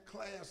into that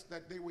class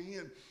that they were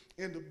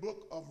in the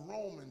book of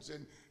Romans.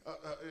 And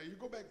you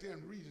go back there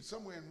and read it.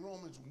 Somewhere in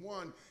Romans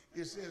 1,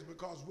 it says,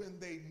 because when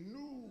they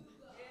knew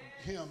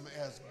him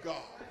as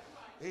God,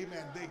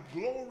 amen, they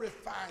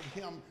glorified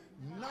him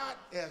not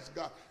as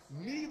God,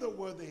 neither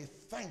were they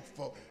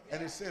thankful.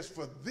 And it says,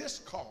 for this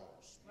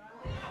cause,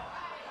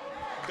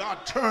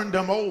 God turned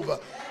them over.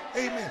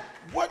 Amen.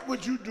 What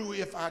would you do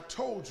if I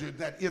told you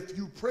that if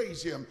you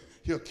praise him,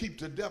 he'll keep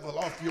the devil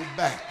off your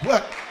back?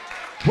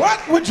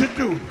 What would you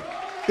do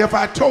if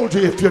I told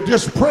you if you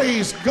just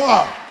praise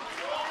God,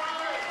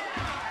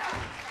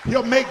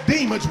 he'll make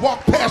demons walk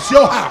past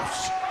your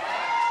house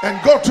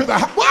and go to the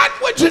house? What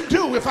would you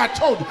do if I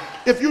told you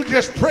if you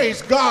just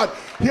praise God,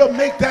 he'll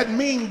make that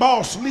mean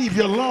boss leave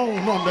you alone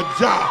on the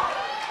job?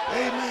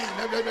 Amen.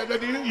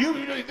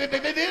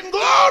 They didn't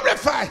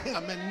glorify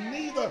him, and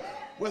neither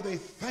were they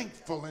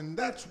thankful, and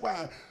that's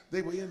why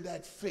they were in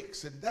that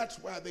fix, and that's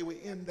why they were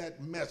in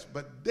that mess.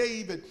 But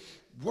David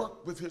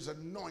worked with his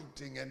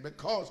anointing, and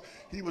because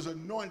he was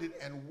anointed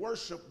and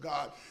worshiped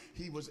God,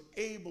 he was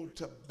able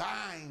to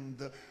bind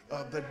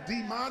the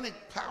demonic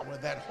power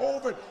that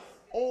hovered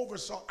over.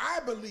 So I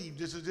believe,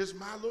 this is just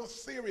my little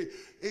theory,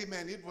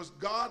 amen, it was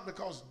God,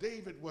 because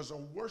David was a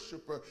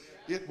worshiper.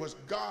 It was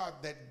God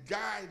that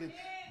guided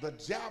the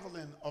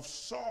javelin of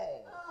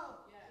Saul.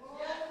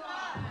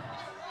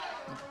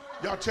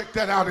 Y'all check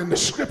that out in the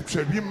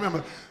scripture. You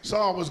remember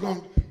Saul was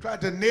going to try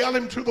to nail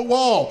him to the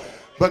wall,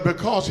 but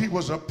because he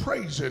was a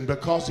praiser, and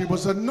because he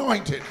was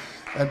anointed,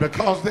 and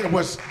because there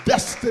was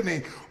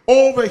destiny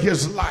over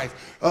his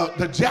life,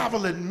 the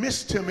javelin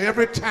missed him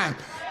every time.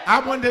 I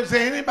wonder, is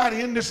there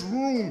anybody in this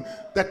room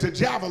that the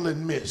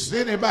javelin missed?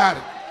 Anybody?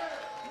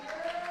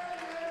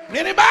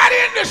 Anybody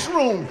in this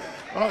room?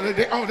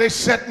 They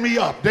set me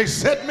up. They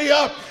set me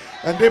up,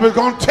 and they were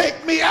going to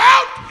take me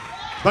out,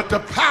 but the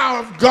power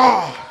of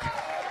God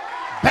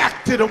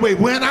backed it away.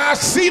 When I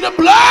see the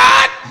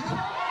blood,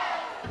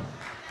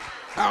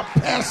 I'll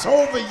pass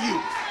over you.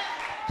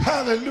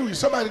 Hallelujah.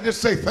 Somebody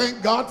just say,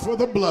 thank God for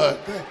the blood.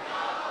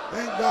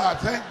 Thank God.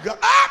 Thank God.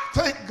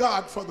 Thank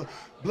God for the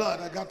blood.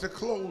 I got to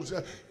close.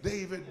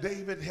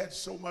 David had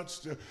so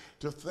much to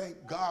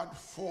thank God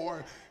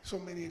for, so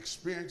many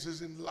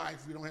experiences in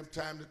life we don't have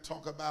time to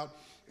talk about.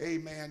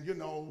 Amen. You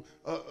know,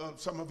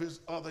 some of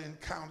his other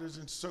encounters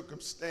and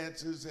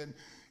circumstances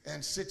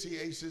and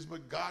situations,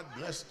 but God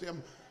blessed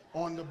him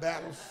on the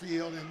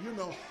battlefield. And you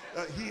know,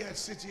 he had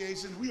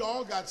situations. We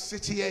all got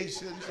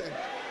situations and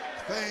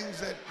things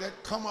that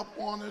come up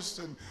on us.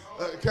 And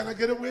can I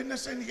get a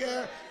witness in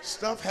here?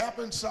 Stuff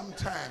happens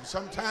sometimes.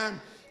 Sometimes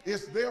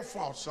it's their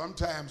fault.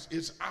 Sometimes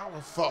it's our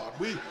fault.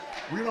 We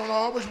don't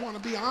always want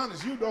to be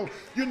honest. You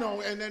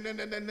know. And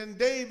then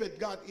David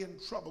got in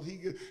trouble.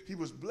 He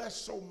was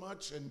blessed so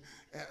much and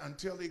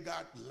until he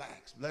got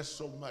lax. Blessed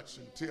so much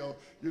until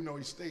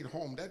he stayed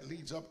home. That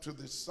leads up to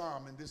this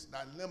psalm and this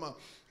dilemma.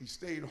 He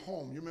stayed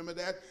home. You remember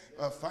that?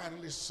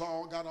 Finally,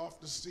 Saul got off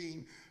the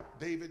scene.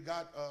 David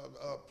got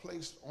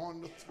placed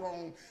on the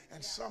throne.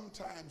 And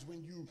sometimes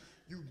when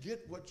you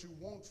get what you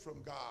want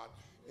from God,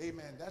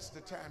 amen, that's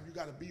the time you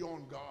got to be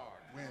on guard.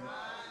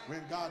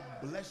 When God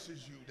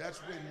blesses you, that's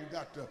when you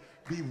got to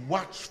be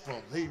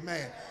watchful.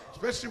 Amen.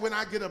 Especially when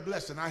I get a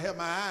blessing, I have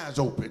my eyes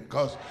open,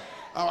 because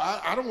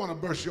I don't want to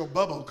burst your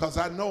bubble, because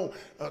I know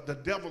the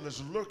devil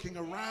is lurking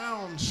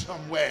around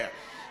somewhere.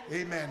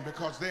 Amen.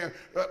 Because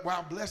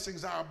while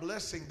blessings are a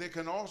blessing, there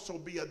can also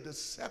be a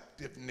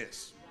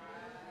deceptiveness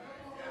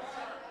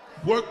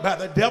worked by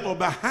the devil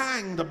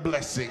behind the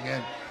blessing.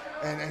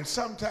 And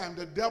sometimes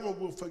the devil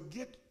will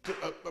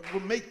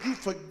will make you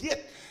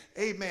forget,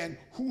 amen,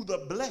 who the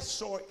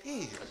blessor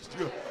is.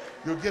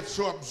 You'll get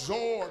so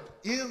absorbed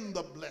in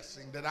the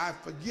blessing that I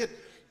forget,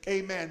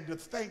 amen, to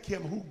thank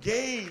him who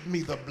gave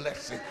me the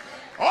blessing.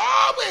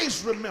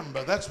 Always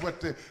remember. That's what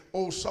the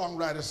old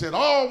songwriter said.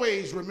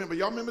 Always remember.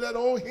 Y'all remember that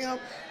old hymn?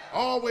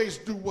 Always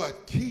do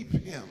what? Keep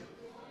him.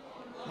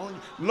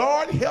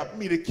 Lord, help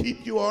me to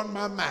keep you on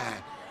my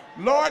mind.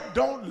 Lord,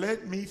 don't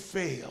let me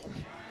fail.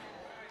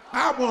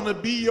 I want to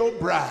be your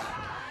bride.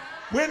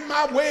 When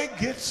my way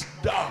gets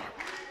dark,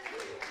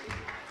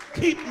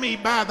 keep me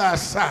by thy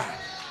side.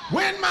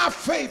 When my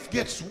faith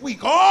gets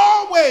weak,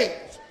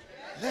 always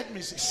let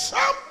me see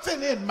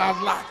something in my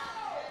life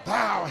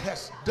thou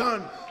hast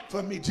done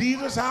for me.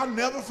 Jesus, I'll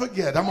never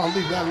forget. I'm going to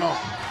leave that alone.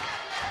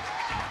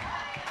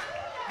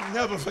 I'll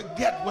never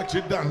forget what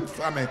you've done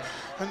for me.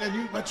 And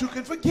then but you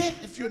can forget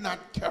if you're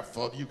not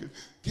careful. You can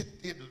get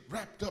it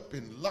wrapped up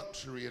in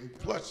luxury and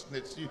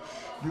plusness. You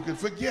can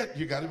forget.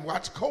 You got to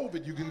watch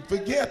COVID. You can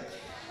forget.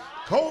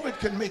 COVID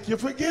can make you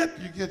forget.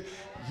 You get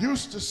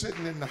used to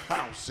sitting in the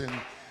house and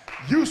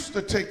used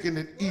to taking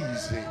it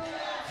easy.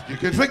 You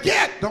can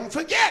forget. Don't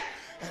forget.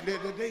 And then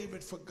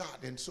David forgot,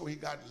 and so he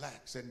got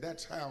lax. And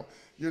that's how,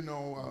 he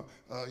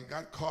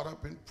got caught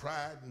up in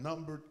pride,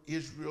 numbered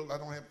Israel. I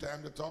don't have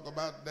time to talk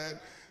about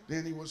that.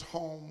 Then he was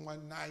home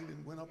one night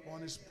and went up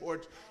on his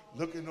porch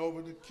looking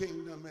over the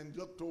kingdom and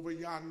looked over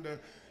yonder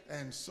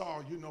and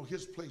saw,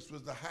 his place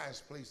was the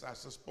highest place, I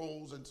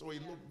suppose. And so he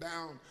looked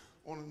down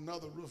on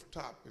another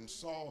rooftop and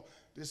saw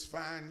this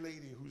fine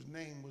lady whose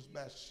name was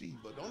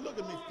Bathsheba. Don't look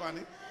at me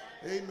funny.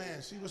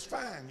 Amen. She was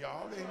fine,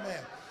 y'all.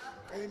 Amen.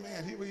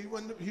 Amen. He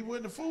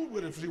wouldn't have fooled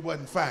with her if she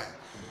wasn't fine.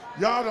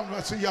 Y'all don't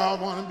see. Y'all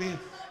want to be.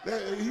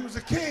 He was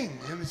a king,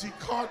 and she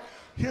caught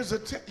his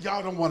attention.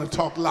 Y'all don't want to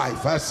talk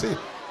life. I see.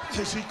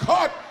 She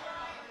caught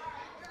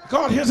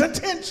his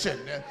attention.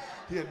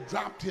 He had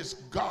dropped his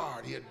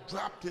guard. He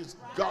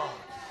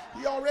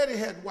already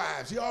had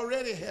wives. He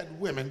already had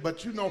women.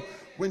 But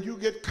when you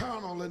get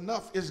carnal,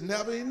 enough is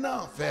never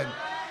enough.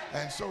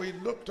 And so he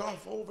looked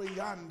off over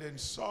yonder and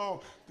saw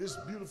this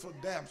beautiful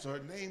damsel. Her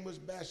name was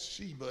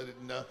Bathsheba.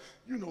 And the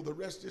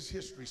rest is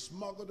history.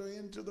 Smuggled her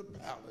into the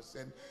palace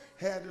and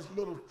had this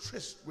little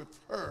tryst with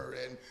her.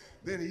 And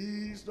then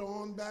he eased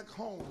on back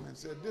home and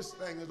said, this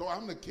thing is,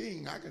 I'm the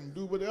king. I can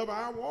do whatever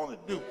I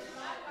want to do.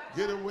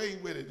 Get away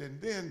with it.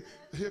 And then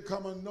here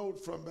come a note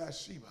from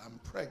Bathsheba. I'm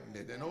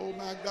pregnant. And oh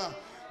my God.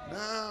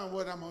 Now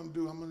what I'm going to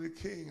do, I'm the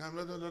king. I'm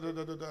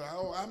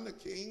the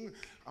king.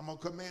 I'm going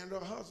to command her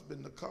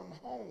husband to come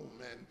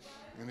home.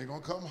 And they're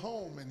going to come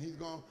home, and he's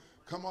going to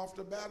come off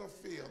the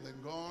battlefield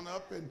and go on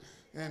up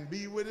and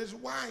be with his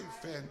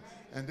wife.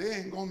 And they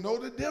ain't going to know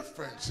the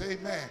difference.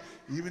 Amen.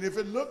 Even if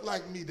it looked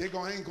like me, they ain't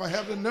going to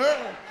have the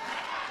nerve.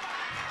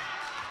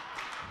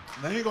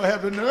 They ain't going to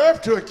have the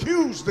nerve to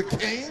accuse the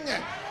king.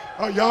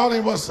 Oh, y'all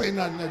ain't want to say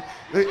nothing.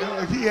 He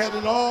had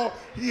it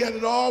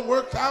all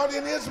worked out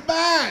in his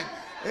mind.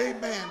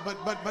 Amen. But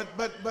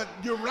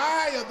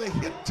Uriah the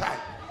Hittite,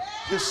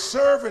 his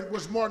servant,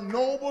 was more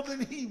noble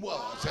than he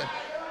was. And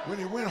when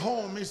he went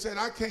home, he said,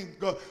 I can't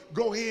go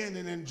in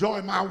and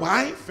enjoy my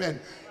wife, and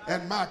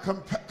my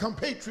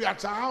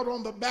compatriots are out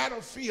on the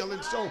battlefield.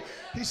 And so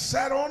he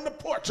sat on the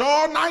porch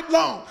all night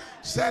long,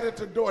 sat at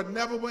the door,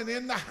 never went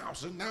in the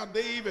house. And now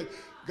David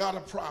got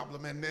a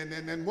problem. And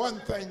then one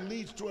thing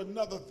leads to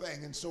another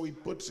thing. And so he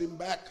puts him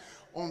back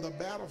on the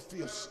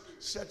battlefield,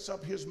 sets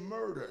up his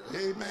murder.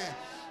 Amen.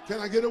 Can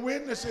I get a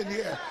witness in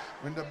here?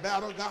 When the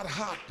battle got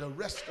hot, the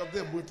rest of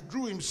them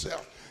withdrew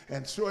himself.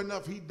 And sure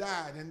enough, he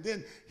died. And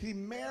then he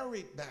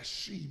married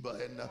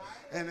Bathsheba.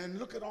 And then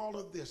look at all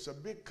of this, a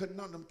big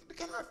conundrum.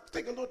 Can I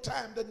take a little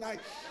time tonight?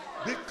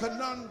 Big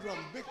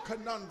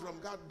conundrum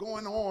got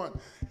going on.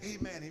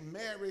 Amen. He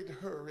married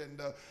her.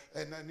 And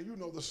you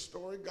know the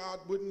story.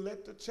 God wouldn't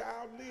let the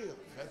child live.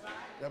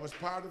 That was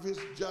part of his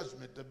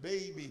judgment. The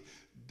baby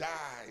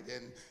died,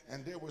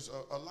 and there was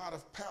a lot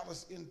of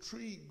palace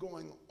intrigue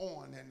going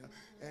on,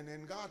 and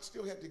then God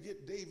still had to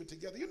get David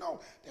together.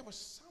 There was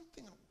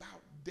something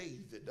about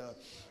David,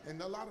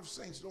 and a lot of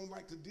saints don't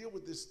like to deal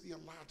with this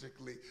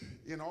theologically.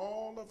 In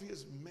all of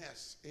his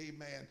mess,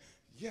 amen,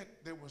 yet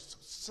there was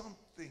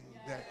something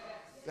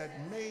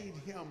that made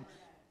him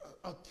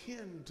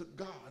akin to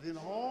God. In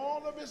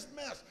all of his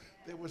mess,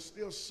 there was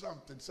still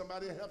something.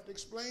 Somebody have to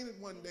explain it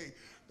one day,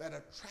 that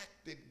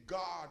attracted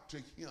God to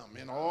him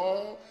in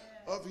all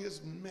of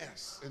his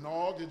mess. And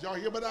all, did y'all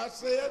hear what I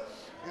said?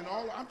 And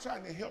all, I'm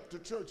trying to help the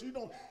church.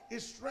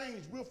 It's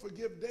strange. We'll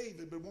forgive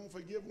David, but won't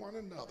forgive one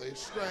another.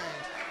 It's strange.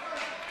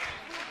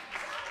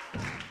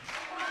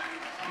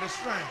 It's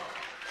strange.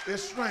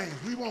 It's strange.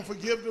 We won't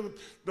forgive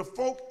the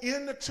folk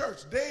in the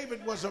church.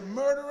 David was a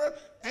murderer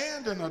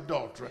and an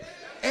adulterer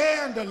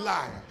and a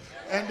liar.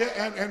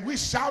 And we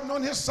shouting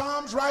on his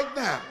psalms right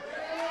now.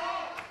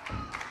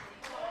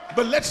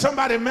 But let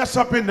somebody mess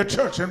up in the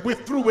church and we're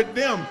through with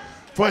them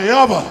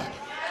forever.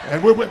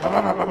 And we're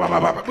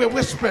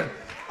whispering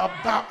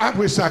about, I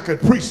wish I could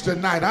preach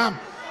tonight.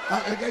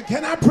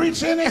 Can I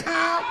preach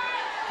anyhow?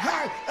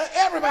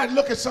 Everybody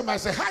look at somebody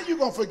and say, how you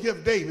going to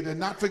forgive David and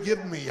not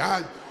forgive me?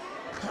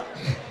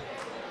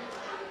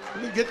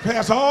 We get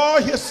past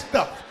all his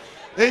stuff.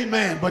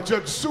 Amen. But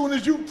as soon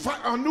as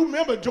a new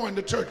member joined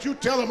the church, you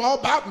tell them all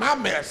about my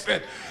mess.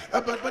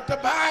 But the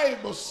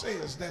Bible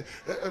says that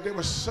there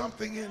was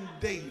something in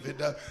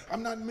David.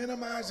 I'm not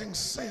minimizing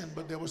sin,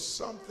 but there was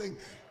something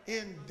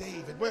in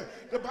David. Well,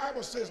 the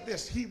Bible says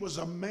this: he was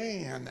a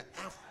man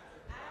after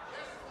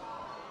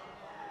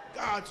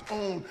God's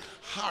own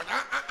heart.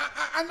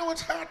 I know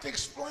it's hard to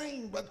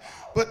explain, but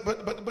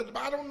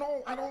I don't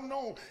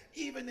know.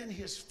 Even in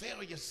his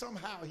failure,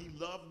 somehow he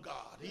loved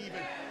God. Even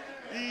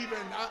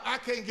I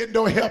can't get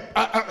no help.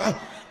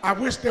 I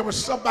wish there was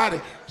somebody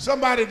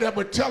that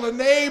would tell a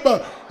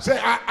neighbor, say,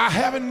 I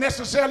haven't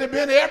necessarily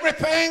been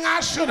everything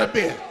I should have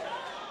been.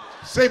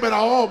 Say, but I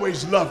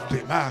always loved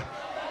him.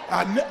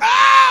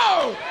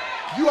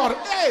 You ought to.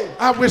 Hey,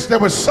 I wish there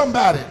was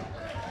somebody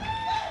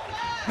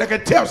that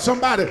could tell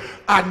somebody,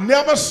 I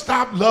never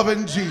stopped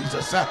loving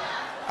Jesus.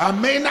 I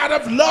may not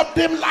have loved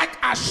him like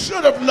I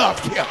should have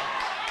loved him,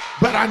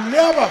 but I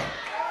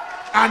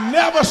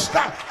never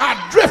stopped.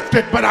 I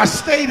drifted, but I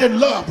stayed in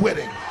love with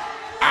him.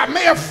 I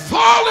may have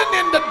fallen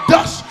in the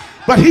dust,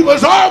 but he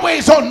was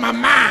always on my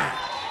mind.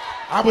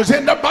 I was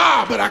in the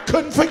bar, but I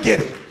couldn't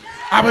forget him.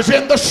 I was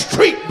in the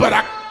street, but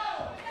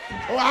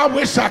I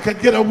wish I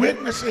could get a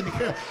witness in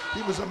here.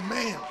 He was a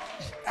man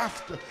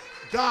after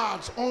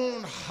God's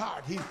own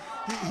heart.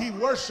 He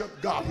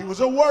worshiped God. He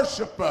was a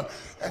worshiper,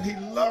 and he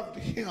loved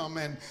him.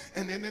 And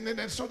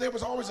so there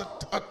was always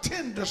a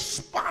tender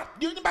spot.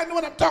 Anybody know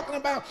what I'm talking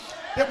about?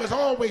 There was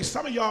always,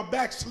 some of y'all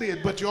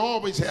backslid, but you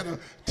always had a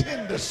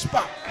tender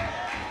spot.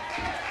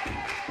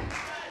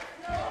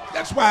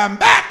 That's why I'm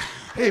back.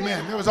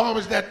 Amen. There was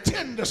always that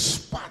tender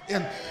spot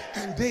in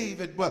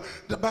David. But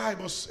the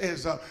Bible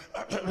says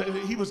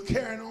he was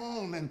carrying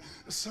on, and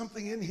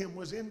something in him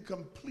was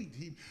incomplete.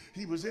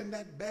 He was in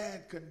that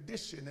bad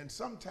condition. And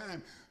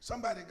sometimes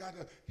somebody got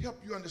to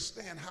help you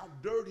understand how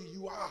dirty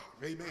you are.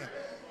 Amen.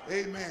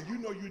 Amen. You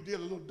know you did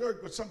a little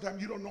dirt, but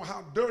sometimes you don't know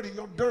how dirty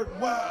your dirt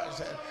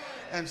was.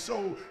 And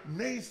so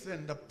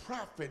Nathan, the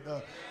prophet,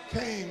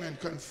 came and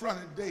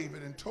confronted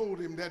David and told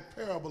him that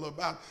parable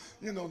about,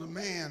 the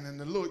man and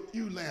the little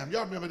ewe lamb.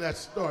 Y'all remember that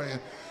story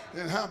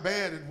and how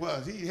bad it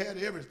was. He had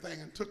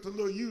everything and took the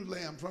little ewe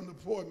lamb from the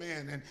poor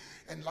man.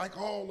 And like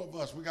all of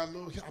us, we got a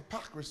little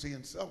hypocrisy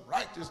and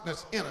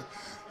self-righteousness in us.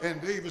 And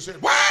David said,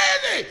 why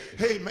is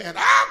he? Hey, man,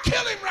 I'll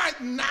kill him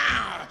right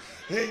now.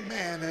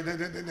 Amen.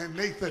 And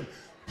Nathan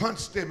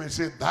punched him and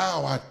said,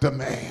 thou art the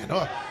man.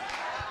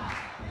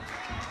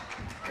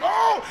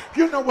 Oh,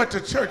 you know what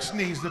the church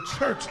needs? The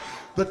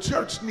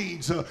church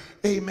needs,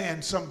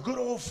 amen, some good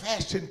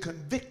old-fashioned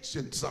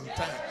conviction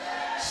sometimes.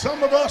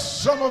 Some of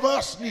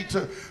us need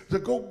to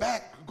go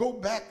back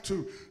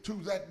to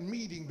that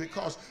meeting,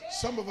 because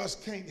some of us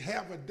can't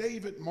have a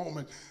David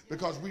moment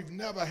because we've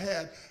never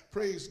had,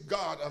 praise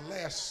God, a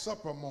Last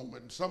Supper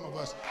moment. Some of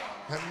us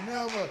have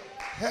never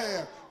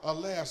had a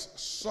Last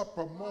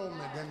Supper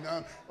moment.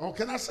 And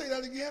can I say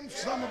that again?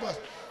 Some of us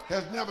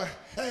have never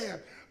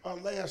had a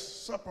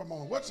Last Supper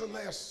moment. What's a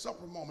Last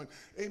Supper moment?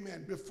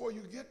 Amen. Before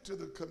you get to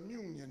the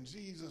communion,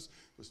 Jesus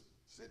was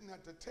sitting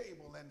at the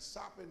table and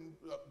sopping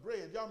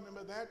bread. Y'all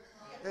remember that?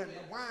 And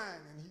the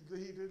wine. And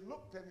he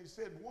looked and he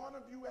said, one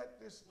of you at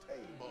this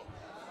table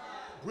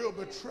will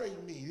betray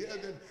me. Yeah,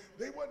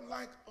 they wasn't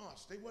like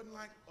us. They wasn't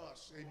like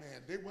us.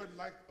 Amen. They wasn't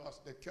like us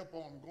that kept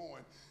on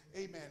going.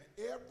 Amen.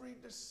 Every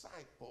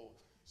disciple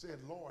said,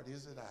 Lord,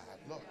 is it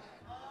I? Lord.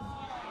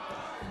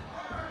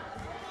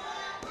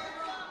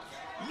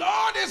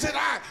 Lord, is it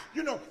I?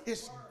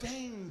 It's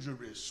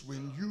dangerous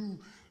when you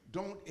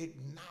don't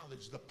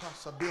acknowledge the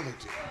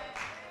possibility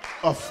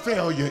of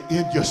failure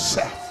in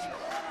yourself.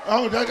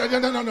 Oh,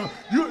 no.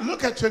 You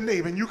look at your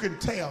neighbor and you can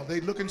tell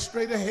they looking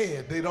straight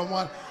ahead. They don't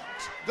want.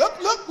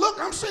 Look,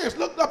 I'm serious.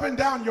 Look up and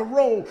down your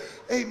row.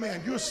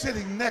 Amen. You're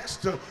sitting next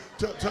to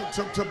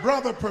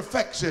brother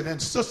perfection and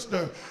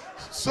sister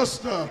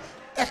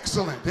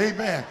excellent.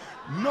 Amen.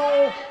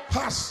 No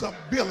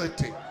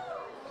possibility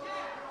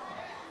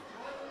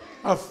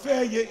of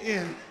failure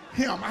in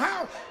him.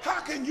 How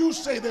can you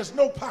say there's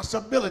no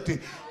possibility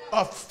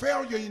of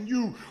failure in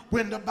you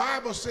when the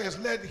Bible says,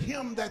 let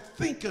him that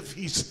thinketh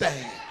he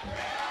stand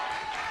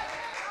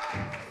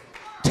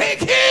take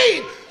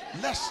heed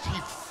lest he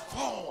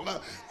fall.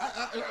 Lord,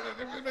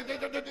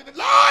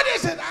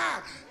 is it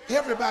I?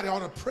 Everybody ought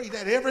to pray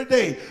that every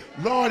day.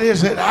 Lord,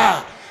 is it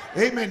I?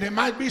 Amen. There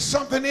might be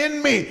something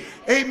in me,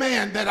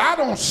 amen, that I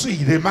don't see.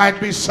 There might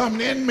be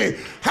something in me.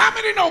 How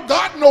many know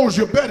God knows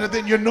you better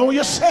than you know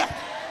yourself?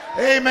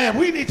 Amen.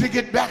 We need to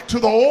get back to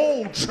the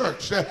old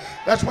church.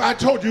 That's why I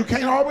told you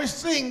can't always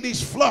sing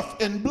these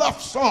fluff and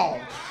bluff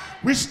songs.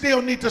 We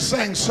still need to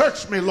sing,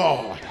 search me,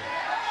 Lord.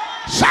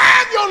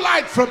 Shine your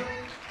light from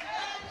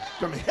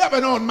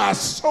heaven on my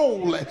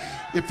soul.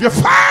 If you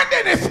find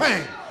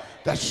anything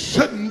that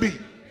shouldn't be,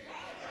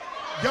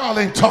 y'all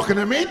ain't talking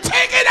to me,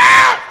 take it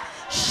out.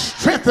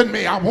 Strengthen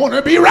me. I want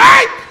to be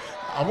right.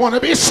 I want to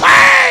be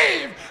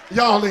saved.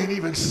 Y'all ain't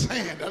even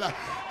saying that.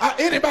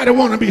 Anybody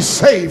want to be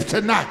saved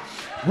tonight?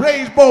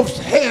 Raise both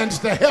hands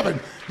to heaven.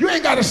 You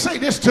ain't got to say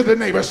this to the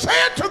neighbor. Say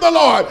it to the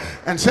Lord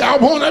and say, I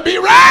want to be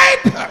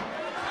right.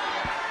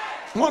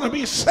 want to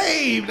be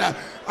saved.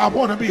 I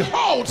want to be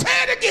whole. Say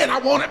it again. I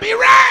want to be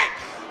right.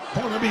 I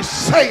want to be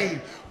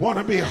saved. Want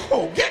to be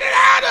whole. Get it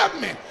out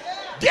of me.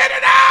 Get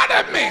it out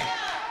of me.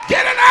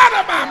 Get it out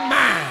of my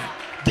mind.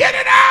 Get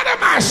it out of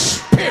my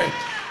spirit.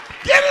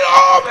 Get it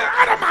all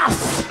out of my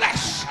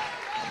flesh.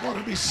 I want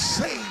to be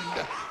saved.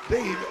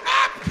 David.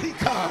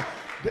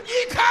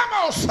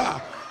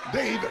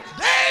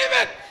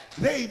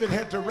 David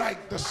had to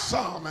write the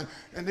psalm,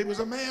 and he was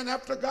a man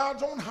after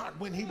God's own heart.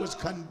 When he was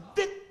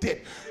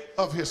convicted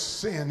of his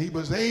sin, he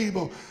was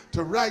able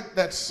to write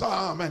that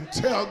psalm and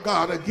tell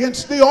God,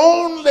 against thee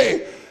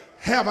only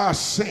have I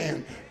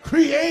sinned.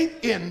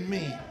 Create in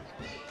me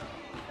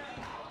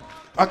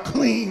a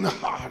clean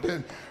heart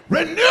and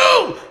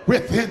renew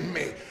within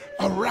me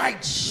a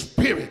right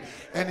spirit.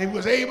 And he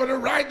was able to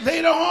write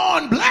later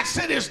on,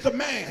 blessed is the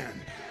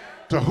man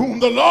to whom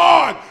the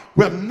Lord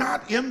will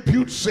not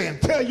impute sin.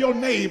 Tell your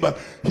neighbor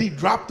he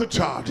dropped the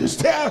charges.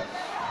 Tell,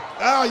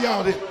 oh,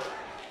 y'all did.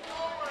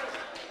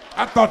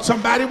 I thought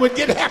somebody would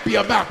get happy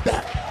about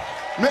that.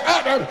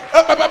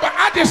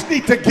 I just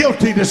need the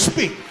guilty to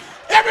speak.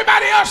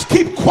 Everybody else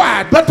keep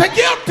quiet, but the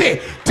guilty,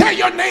 tell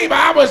your neighbor,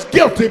 I was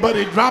guilty, but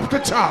he dropped the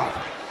charge.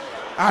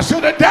 I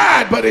should have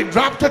died, but he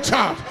dropped the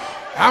charge.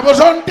 I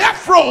was on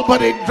death row, but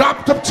he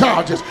dropped the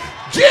charges.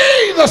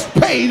 Jesus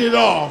paid it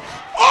all.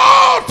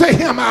 All to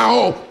him I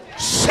owe.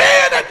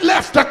 Sin had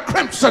left a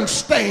crimson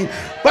stain,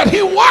 but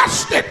he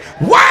washed it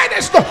white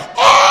as snow.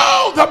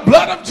 Oh, the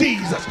blood of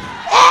Jesus.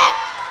 Oh,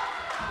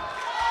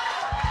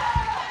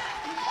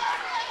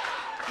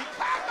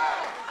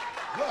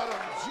 blood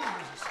of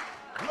Jesus.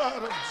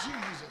 Blood of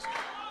Jesus.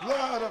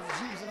 Blood of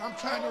Jesus. I'm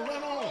trying to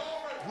run on.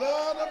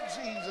 Blood of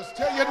Jesus.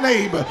 Tell your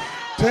neighbor.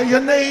 Tell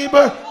your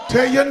neighbor.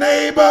 Tell your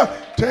neighbor.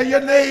 Tell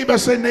your neighbor.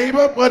 Say,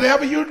 neighbor,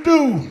 whatever you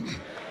do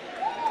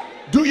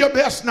your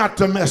best not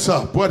to mess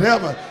up.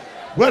 Whatever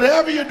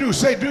you do,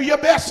 say, do your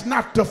best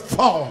not to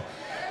fall.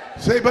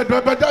 Say, but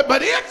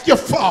if you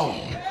fall,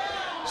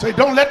 say,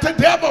 don't let the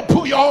devil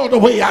pull you all the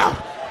way out.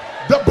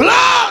 The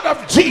blood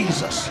of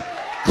Jesus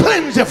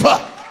cleanseth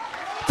up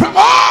from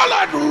all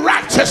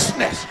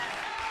unrighteousness.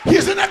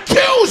 He's an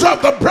accuser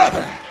of the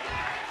brother.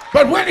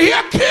 But when he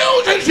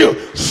accuses you,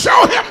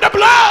 show him the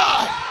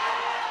blood.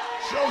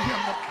 Show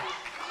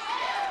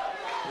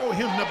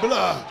him the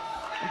blood.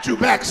 Don't you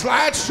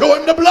backslide, show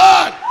him the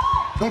blood.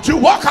 Don't you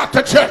walk out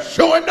the church,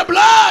 show him the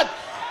blood.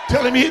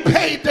 Tell him he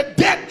paid the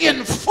debt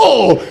in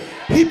full.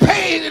 He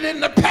paid it in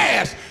the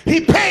past. He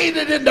paid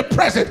it in the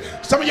present.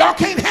 Some of y'all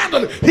can't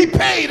handle it. He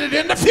paid it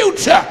in the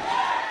future.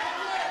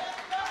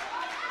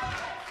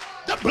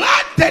 The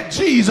blood that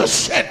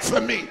Jesus shed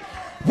for me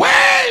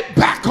way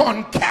back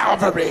on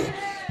Calvary,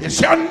 it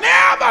shall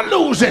never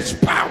lose its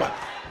power.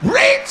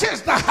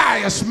 Reaches the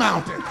highest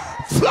mountain,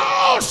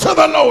 flows to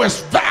the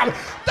lowest valley.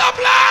 The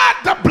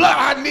blood.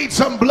 I need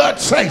some blood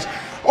saints.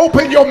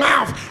 Open your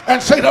mouth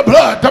and say the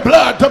blood, the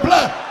blood, the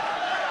blood.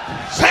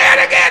 Say it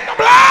again, the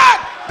blood,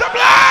 the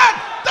blood,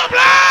 the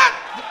blood.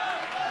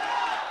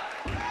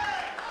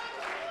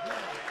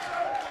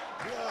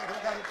 Blood, I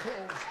gotta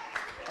close.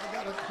 I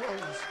gotta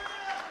close.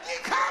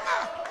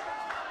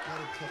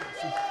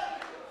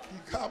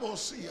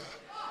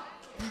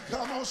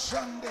 Ikamo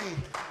Sunday.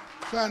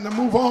 Trying to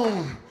move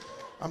on.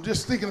 I'm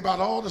just thinking about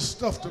all the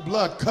stuff the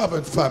blood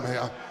covered for me.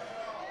 I'm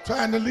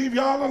trying to leave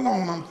y'all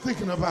alone. I'm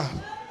thinking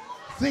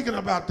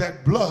about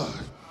that blood.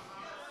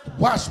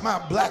 Wash my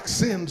black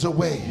sins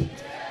away.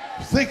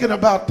 Thinking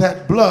about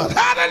that blood.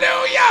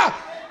 Hallelujah!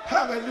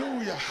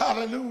 Hallelujah!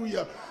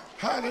 Hallelujah!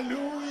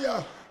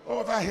 Hallelujah!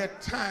 Oh, if I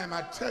had time,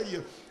 I'd tell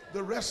you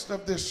the rest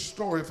of this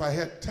story if I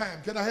had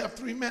time. Can I have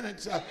 3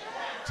 minutes? I'll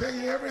tell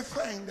you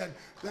everything that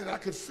I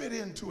could fit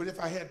into it. If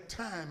I had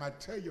time, I'd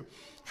tell you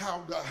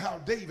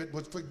how David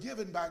was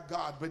forgiven by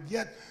God, but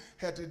yet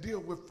had to deal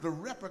with the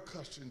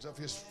repercussions of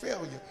his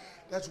failure.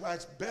 That's why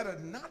it's better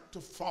not to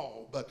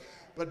fall, but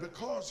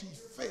because he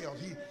failed,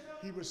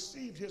 he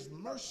received his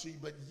mercy,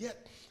 but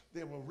yet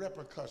there were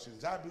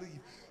repercussions. I believe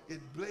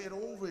it bled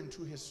over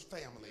into his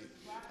family.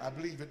 I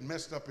believe it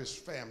messed up his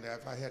family.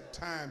 If I had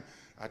time,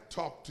 I'd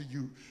talk to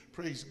you,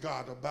 praise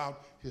God,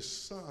 about his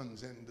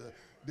sons and the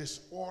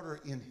disorder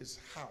in his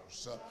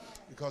house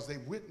because they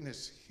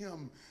witnessed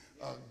him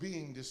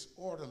being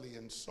disorderly,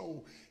 and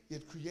so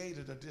it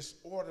created a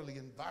disorderly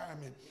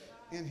environment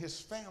in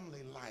his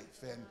family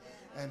life,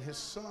 and his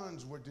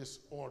sons were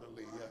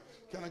disorderly.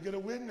 Can I get a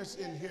witness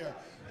in here?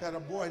 Had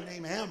a boy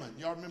named Ammon.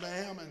 Y'all remember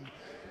Ammon?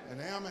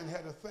 And Ammon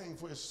had a thing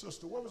for his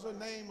sister. What was her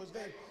name? Was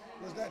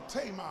that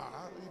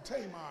Tamar?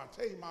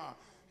 Tamar.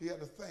 He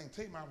had a thing.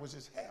 Tamar was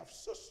his half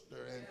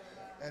sister,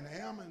 and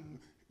Ammon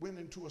went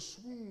into a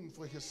swoon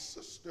for his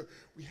sister.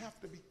 We have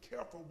to be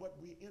careful what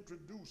we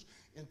introduce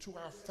into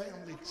our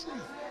family tree.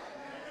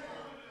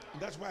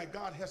 And that's why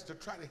God has to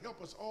try to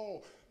help us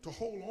all to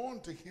hold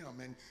on to him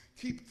and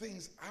keep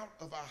things out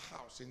of our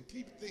house and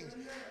keep things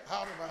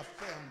out of our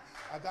family.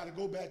 I got to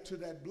go back to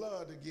that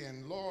blood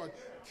again. Lord,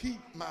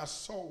 keep my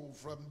soul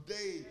from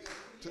day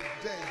to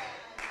day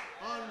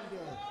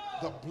under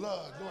the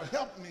blood. Lord,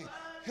 help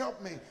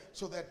me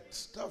so that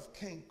stuff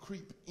can't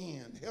creep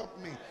in. Help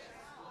me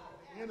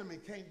The enemy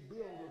can't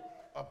build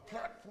a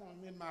platform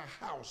in my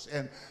house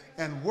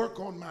and work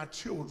on my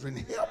children.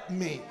 Help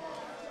me.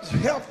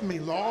 Help me,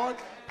 Lord.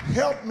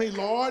 Help me,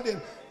 Lord,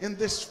 in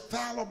this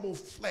fallible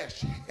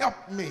flesh.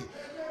 Help me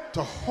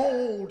to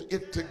hold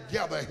it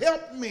together.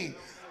 Help me.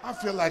 I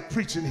feel like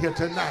preaching here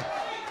tonight.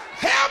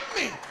 Help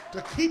me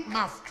to keep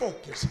my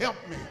focus. Help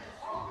me.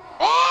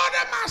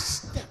 Order my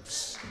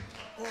steps.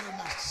 Order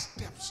my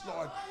steps,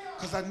 Lord,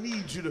 because I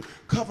need you to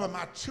cover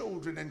my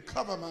children and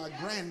cover my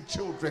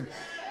grandchildren.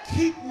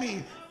 Keep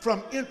me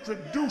from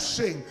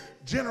introducing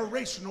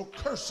generational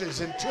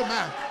curses into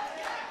my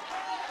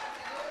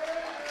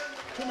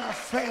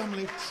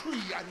family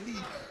tree. I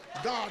need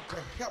God to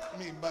help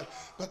me. But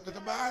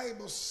the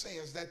Bible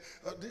says that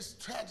this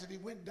tragedy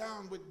went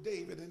down with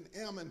David, and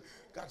Ammon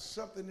got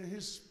something in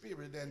his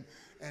spirit,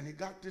 and he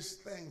got this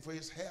thing for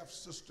his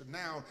half-sister.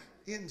 Now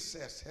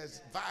incest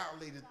has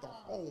violated the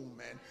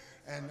home,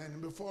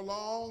 and before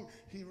long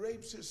he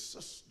rapes his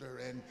sister,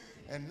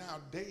 and now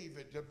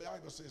David, the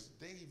Bible says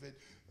David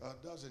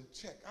doesn't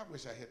check. I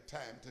wish I had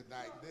time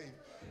tonight, David.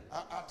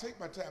 I'll take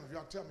my time if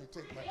y'all tell me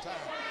to take my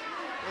time.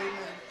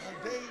 Amen.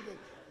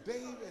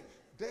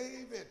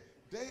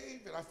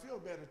 David, I feel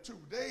better too.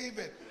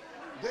 David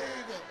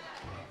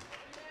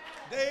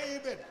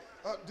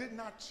did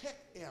not check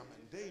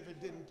Ammon.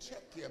 David didn't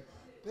check him.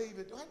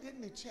 David, why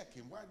didn't he check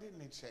him? Why didn't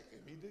he check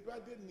him? Why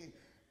didn't he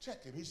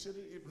check him? He should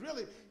have,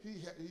 really,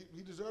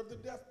 he deserved the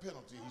death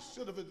penalty. He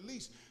should have at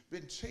least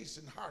been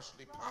chastened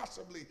harshly.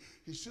 Possibly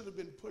he should have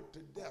been put to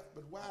death.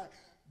 But why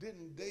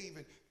didn't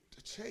David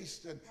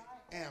chasten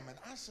Ammon?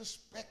 I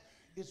suspect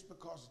it's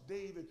because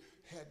David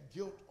had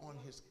guilt on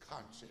his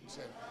conscience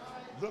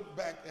and looked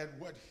back at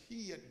what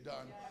he had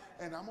done.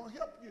 And I'm gonna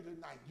help you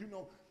tonight. You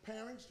know,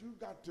 parents, you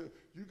got to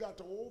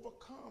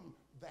overcome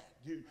that,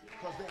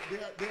 because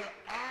there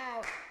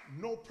are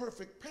no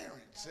perfect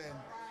parents, and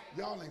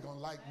y'all ain't gonna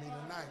like me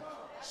tonight.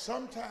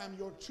 Sometimes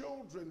your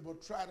children will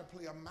try to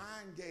play a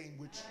mind game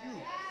with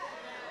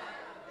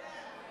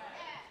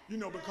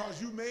you,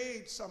 because you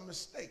made some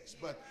mistakes.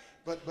 But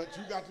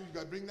you got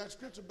to bring that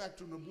scripture back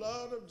to the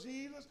blood of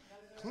Jesus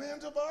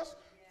cleanse of us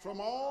from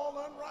all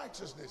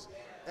unrighteousness.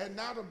 And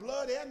now the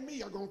blood and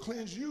me are going to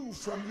cleanse you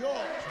from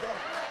yours.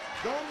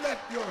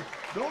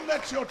 Don't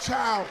let your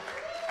child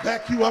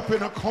back you up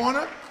in a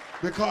corner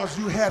because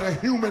you had a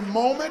human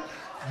moment.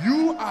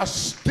 You are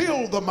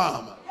still the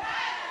mama.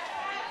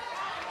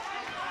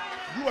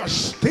 You are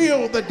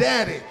still the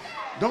daddy.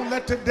 Don't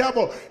let the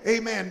devil,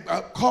 amen,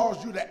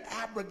 cause you to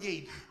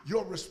abrogate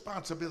your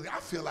responsibility. I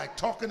feel like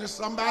talking to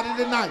somebody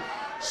tonight.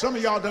 Some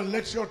of y'all done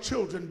let your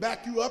children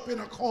back you up in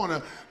a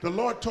corner. The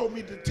Lord told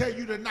me to tell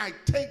you tonight,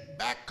 take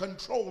back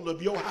control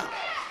of your house.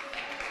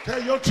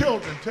 Tell your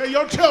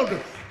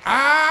children,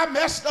 I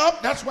messed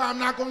up. That's why I'm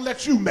not going to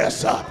let you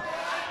mess up.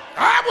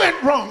 I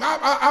went wrong.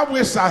 I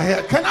wish I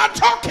had. Can I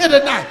talk here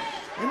tonight?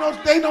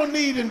 They don't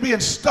need in being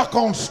stuck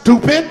on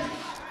stupid.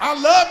 I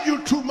love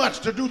you too much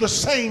to do the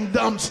same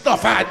dumb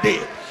stuff I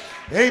did.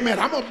 Amen.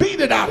 I'm going to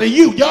beat it out of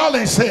you. Y'all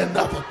ain't saying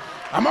nothing.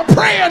 I'm going to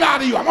pray it out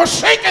of you. I'm going to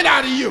shake it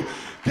out of you.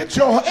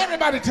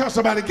 Everybody tell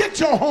somebody, get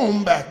your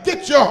home back.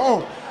 Get your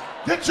home.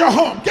 Get your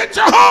home. Get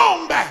your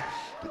home back.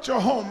 Get your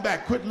home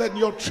back. Quit letting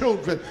your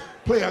children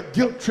play a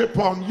guilt trip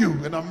on you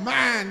and a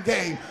mind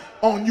game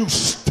on you.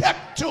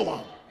 Step to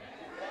them.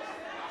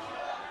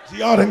 See,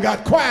 y'all done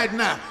got quiet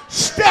now.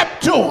 Step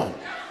to them.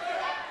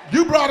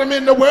 You brought them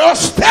in the world.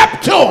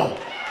 Step to them.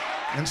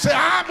 And say,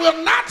 I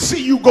will not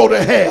see you go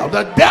to hell.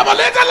 The devil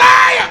is a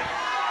liar.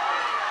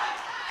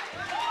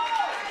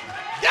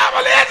 Devil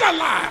is a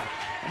liar.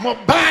 I'm going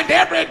to bind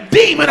every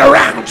demon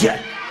around you.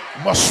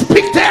 I'm going to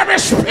speak to every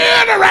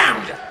spirit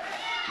around you.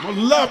 I'm going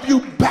to love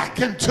you back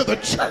into the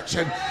church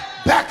and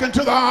back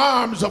into the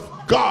arms of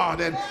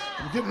God. And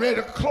I'm getting ready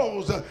to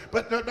close.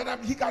 But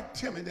he got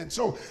timid. And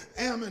so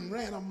Ammon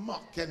ran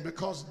amok. And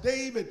because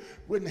David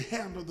wouldn't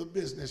handle the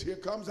business, here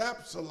comes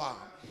Absalom.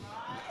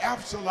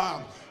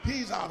 Absalom,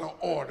 he's out of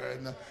order,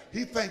 and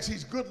he thinks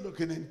he's good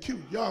looking and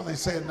cute. Y'all ain't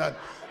saying nothing.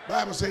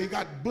 Bible says he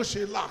got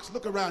bushy locks.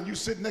 Look around, you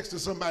sit next to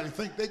somebody,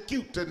 think they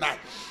cute tonight.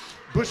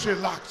 Bushy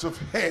locks of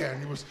hair,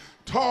 and he was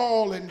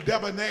tall and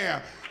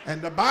debonair.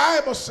 And the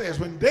Bible says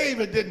when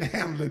David didn't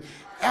handle it,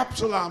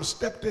 Absalom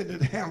stepped in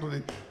and handled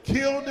it,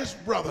 killed his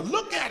brother.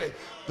 Look at it.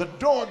 The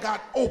door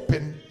got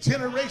open.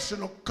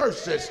 Generational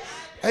curses.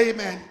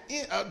 Amen.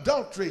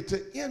 Adultery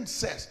to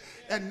incest.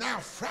 And now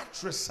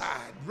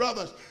fratricide.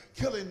 Brothers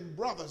killing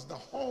brothers. The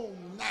home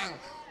now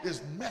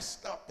is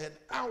messed up and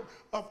out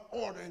of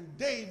order. And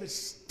David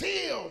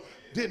still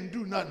didn't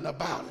do nothing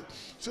about it.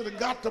 Should have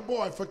got the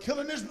boy for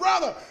killing his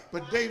brother.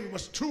 But David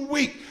was too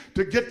weak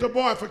to get the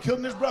boy for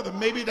killing his brother.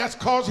 Maybe that's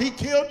because he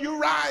killed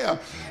Uriah.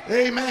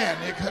 Amen.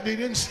 He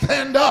didn't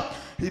stand up.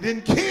 He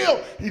didn't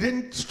kill. He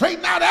didn't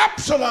straighten out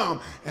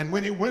Absalom. And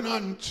when he went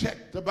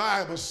unchecked, the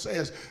Bible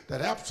says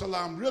that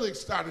Absalom really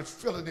started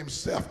feeling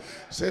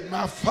himself. Said,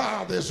 my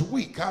father is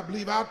weak. I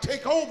believe I'll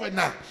take over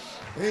now.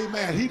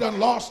 Amen. He done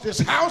lost his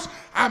house.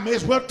 I may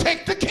as well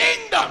take the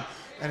kingdom.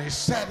 and he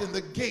sat in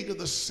the gate of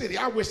the city.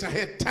 I wish I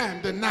had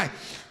time tonight.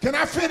 Can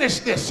I finish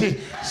this? He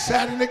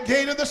sat in the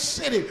gate of the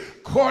city,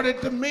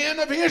 courted the men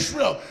of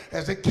Israel.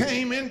 As they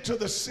came into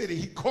the city,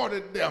 he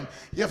courted them.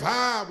 If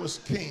I was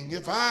king,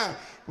 if I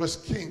was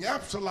king.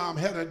 Absalom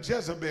had a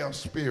Jezebel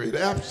spirit.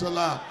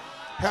 Absalom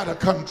had a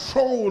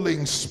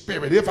controlling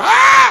spirit. If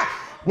I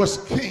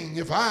was king,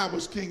 if I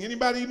was king.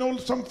 Anybody know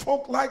some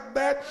folk like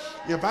that?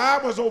 If I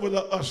was over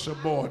the usher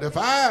board, if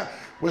I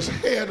was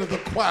head of the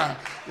choir,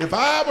 if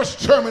I was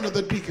chairman of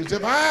the deacons,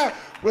 if I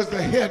was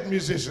the head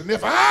musician,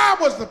 if I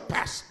was the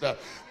pastor,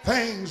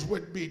 things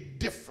would be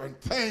different.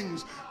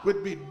 Things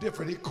would be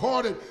different. He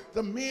courted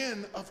the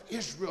men of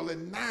Israel,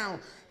 and now,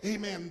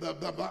 amen,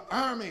 the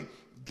army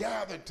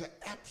gathered to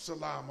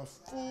Absalom. A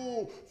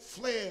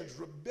full-fledged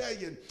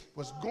rebellion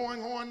was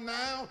going on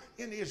now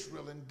in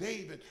Israel, and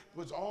David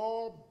was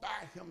all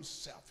by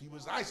himself. He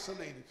was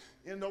isolated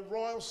in the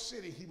royal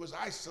city. He was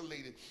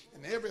isolated,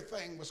 and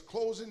everything was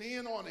closing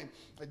in on him.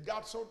 It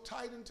got so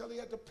tight until he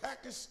had to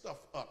pack his stuff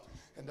up.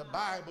 And the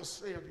Bible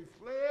says he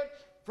fled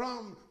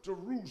from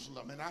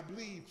Jerusalem, and I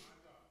believe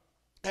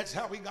that's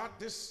how he got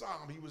this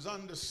psalm. He was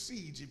under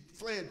siege. He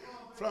fled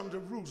from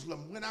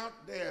Jerusalem, went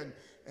out there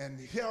and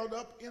held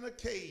up in a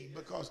cave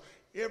because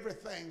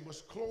everything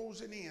was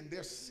closing in.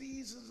 There's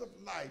seasons of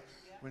life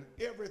when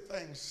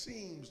everything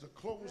seems to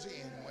close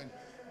in,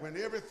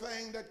 when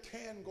everything that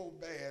can go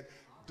bad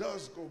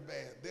does go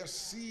bad. There's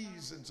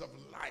seasons of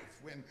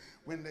life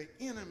when the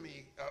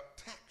enemy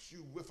attacks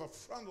you with a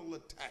frontal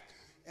attack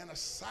and a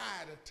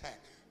side attack.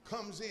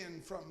 Comes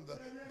in from the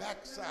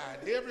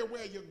backside.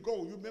 Everywhere you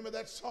go, you remember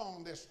that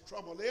song, there's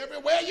trouble.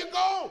 Everywhere you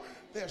go,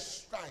 there's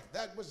strife.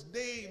 That was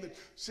David's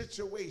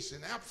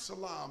situation.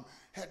 Absalom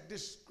had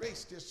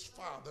disgraced his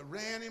father,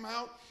 ran him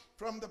out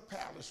from the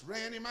palace,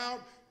 ran him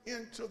out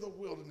into the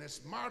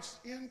wilderness,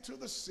 marched into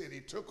the city,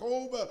 took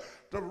over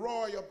the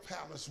royal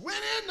palace,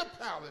 went in the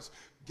palace,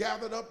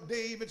 gathered up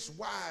David's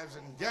wives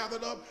and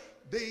gathered up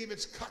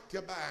David's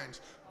concubines,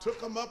 took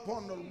them up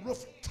on the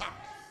rooftop,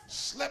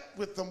 slept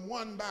with them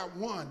one by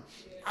one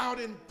out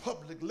in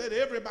public, let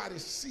everybody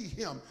see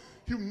him,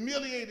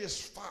 humiliate his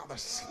father,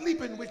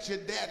 sleeping with your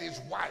daddy's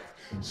wife,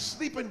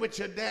 sleeping with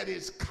your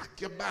daddy's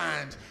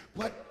concubines.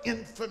 What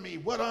infamy,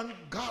 what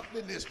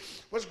ungodliness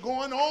was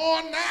going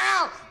on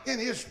now in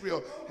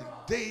Israel. And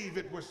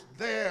David was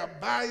there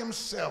by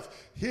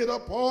himself, hid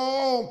up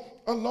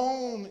all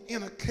alone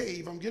in a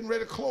cave. I'm getting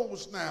ready to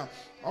close now.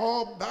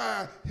 All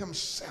by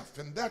himself.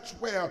 And that's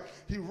where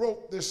he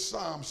wrote this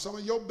psalm. Some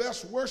of your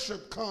best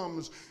worship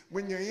comes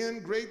when you're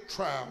in great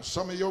trials.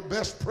 Some of your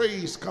best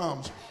praise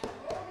comes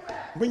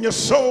when your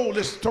soul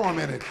is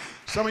tormented.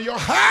 Some of your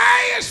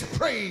highest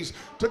praise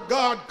to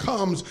God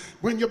comes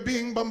when you're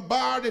being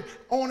bombarded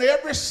on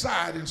every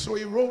side. And so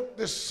he wrote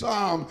this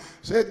psalm,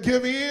 said,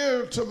 give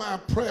ear to my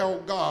prayer, O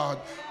God,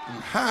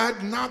 and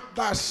hide not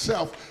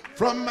thyself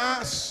from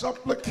my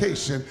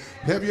supplication.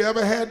 Have you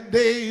ever had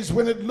days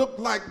when it looked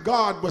like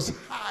God was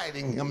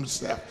hiding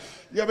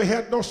himself? You ever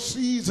had those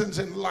seasons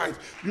in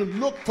life you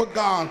looked for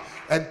God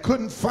and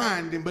couldn't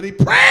find him, but he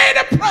prayed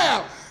a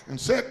prayer and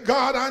said,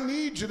 God, I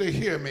need you to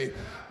hear me.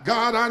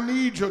 God, I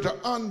need you to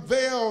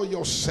unveil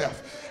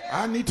yourself.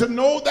 I need to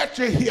know that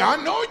you're here.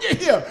 I know you're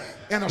here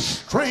in a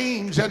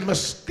strange and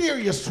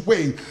mysterious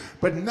way,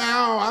 but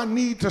now I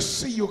need to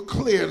see you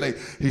clearly.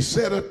 He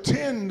said,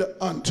 attend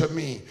unto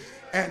me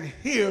and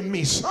hear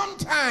me.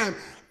 Sometime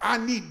I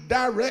need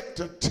direct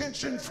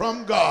attention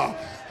from God.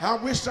 I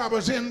wish I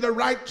was in the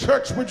right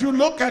church. Would you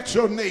look at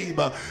your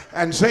neighbor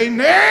and say,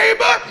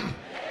 neighbor,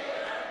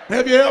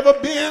 have you ever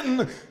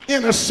been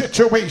in a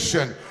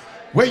situation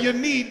where you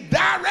need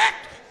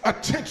direct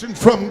attention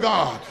from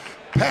God?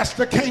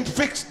 Pastor can't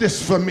fix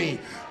this for me.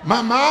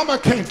 My mama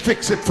can't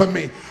fix it for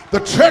me. The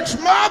church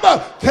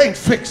mother can't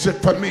fix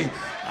it for me.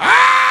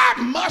 I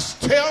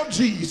must tell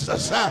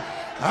Jesus.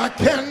 I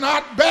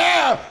cannot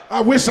bear.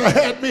 I wish I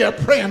had me a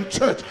praying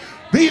church.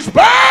 These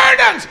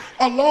burdens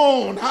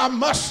alone, I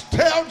must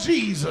tell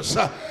Jesus.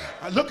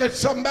 I look at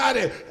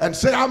somebody and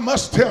say, I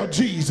must tell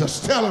Jesus.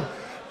 Tell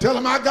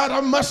him I got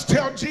a must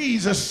tell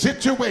Jesus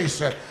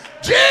situation.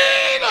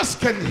 Jesus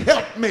can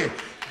help me.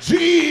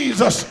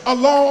 Jesus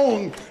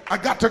alone. I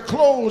got to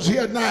close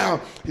here now.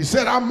 He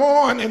said, I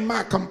mourn in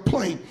my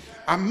complaint.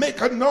 I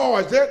make a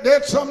noise.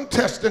 There's some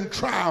tests and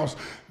trials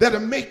that'll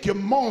make you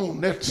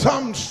moan. There's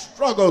some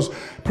struggles,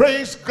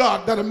 praise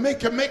God, that'll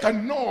make you make a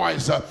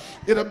noise.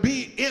 It'll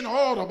be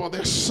inaudible.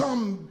 There's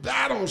some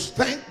battles,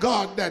 thank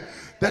God,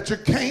 that you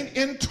can't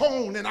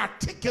intone and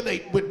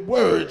articulate with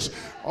words.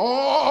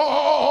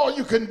 All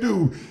you can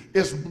do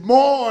is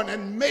mourn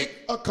and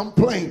make a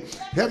complaint.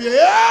 Have you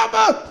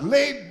ever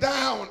laid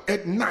down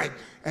at night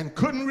and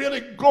couldn't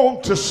really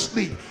go to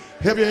sleep?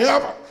 Have you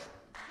ever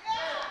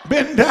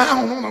been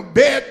down on a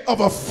bed of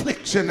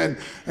affliction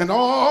and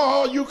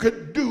all you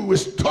could do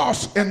is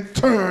toss and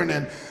turn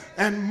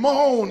and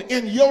moan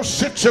in your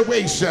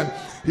situation?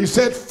 He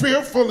said,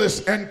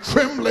 fearfulness and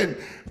trembling,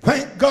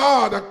 thank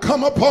God,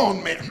 come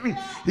upon me.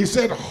 He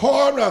said,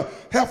 horror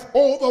hath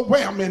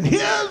overwhelmed me.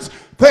 Here's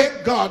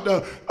Thank God,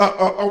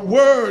 a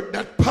word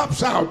that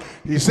pops out.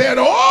 He said,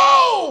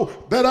 oh,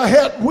 that I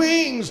had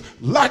wings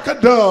like a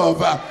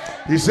dove.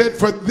 He said,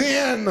 for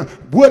then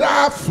would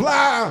I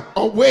fly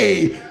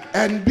away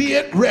and be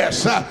at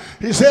rest.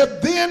 He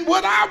said, then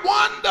would I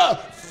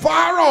wander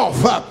far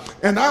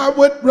off, and I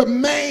would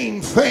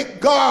remain, thank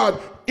God,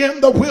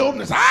 in the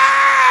wilderness.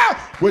 I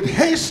would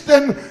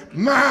hasten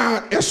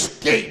my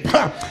escape.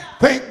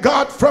 Thank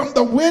God, from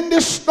the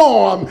windy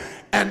storm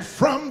and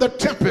from the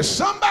tempest.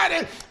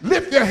 Somebody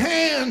lift your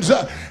hands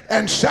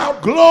and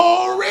shout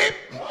glory.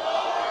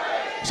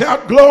 Glory.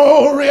 Shout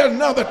glory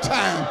another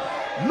time.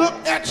 Look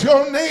at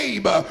your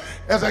neighbor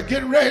as I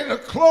get ready to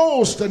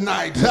close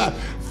tonight.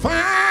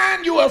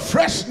 Find you a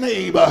fresh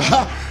neighbor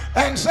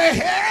and say,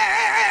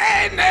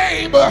 hey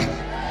neighbor,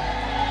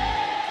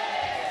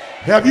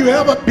 have you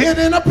ever been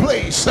in a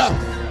place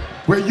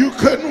where you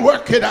couldn't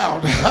work it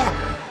out?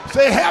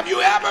 Say, have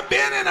you ever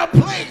been in a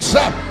place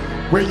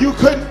where you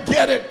couldn't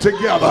get it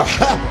together?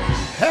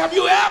 Have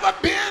you ever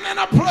been in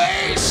a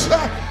place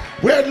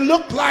where it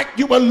looked like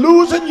you were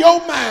losing your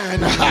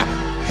mind?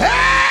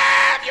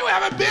 Have you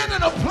ever been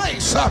in a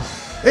place,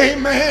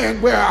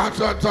 amen, where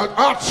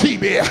Archie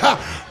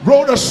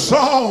wrote a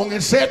song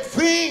and said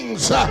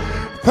things,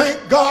 thank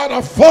God,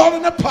 are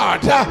falling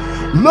apart?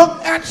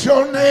 Look at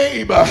your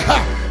neighbor.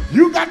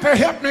 You got to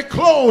help me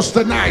close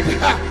tonight.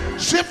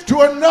 Shift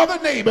to another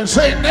neighbor and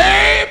say,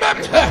 neighbor,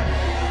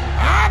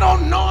 I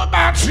don't know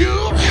about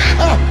you,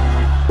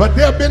 but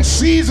there have been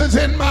seasons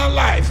in my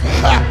life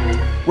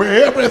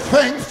where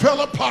everything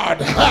fell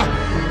apart.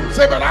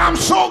 Say, but I'm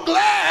so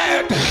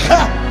glad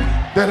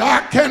that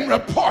I can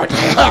report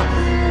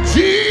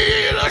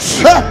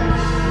Jesus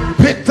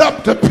picked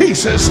up the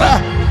pieces.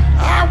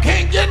 I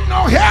can't get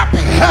no help.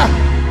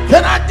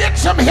 Can I get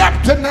some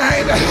help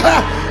tonight?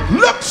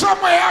 Look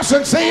somewhere else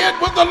and say, it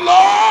was the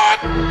Lord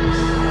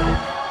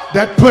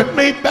that put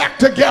me back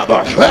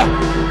together.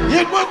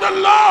 It was the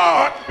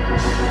Lord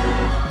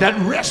that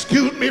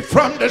rescued me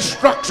from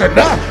destruction.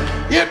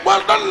 It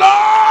was the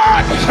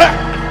Lord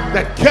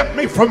that kept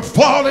me from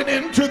falling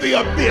into the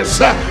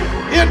abyss.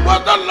 It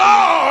was the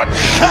Lord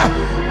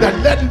that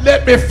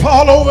let me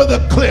fall over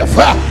the cliff.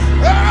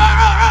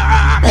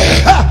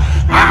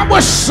 I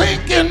was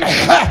sinking.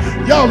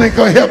 Y'all ain't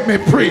gonna help me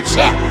preach.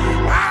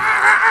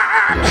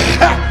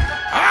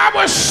 I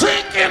was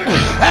sinking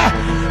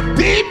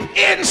deep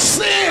in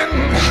sin,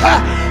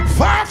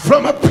 far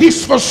from a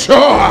peaceful shore.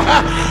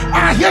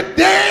 I hear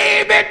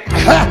David.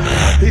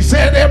 He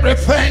said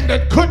everything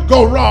that could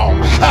go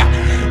wrong,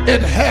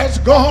 it has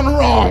gone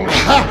wrong.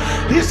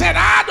 He said,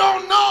 I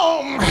don't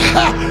know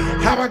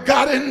how I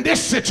got in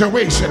this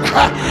situation.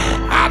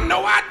 I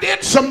know I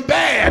did some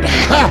bad,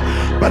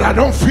 but I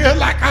don't feel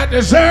like I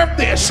deserve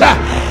this.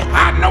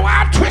 I know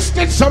I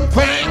twisted some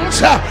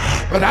things,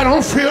 but I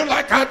don't feel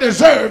like I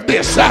deserve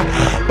this.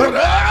 But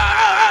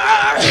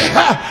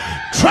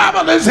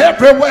trouble is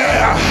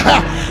everywhere.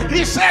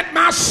 He said,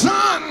 my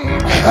son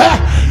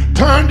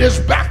turned his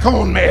back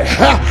on me.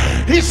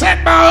 He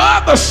said,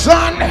 my other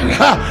son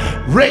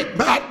raped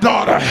my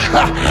daughter.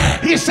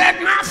 He said,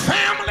 my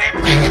family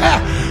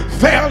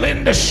fell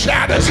into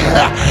shadows.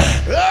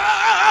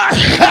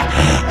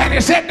 And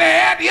he said, they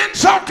had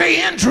insult to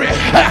injury.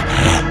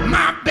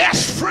 My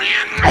best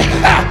friend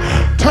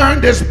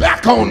turned his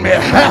back on me.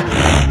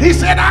 He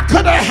said, I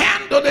could have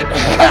handled it.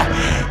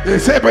 He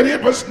said, but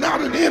it was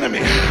not an enemy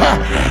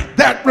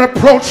that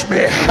reproached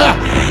me.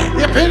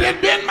 If it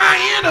had been my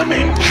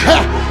enemy,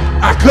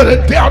 I could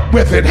have dealt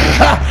with it.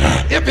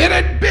 If it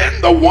had been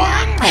the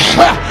one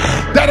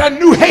that I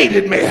knew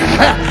hated me,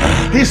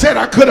 he said,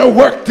 I could have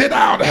worked it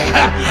out.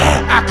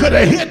 I could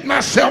have hid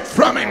myself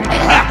from him.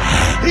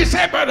 He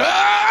said, but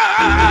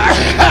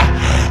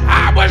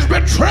I was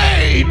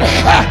betrayed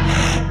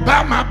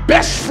by my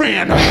best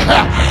friend,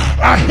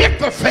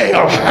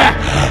 Ahithophel.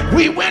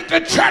 We went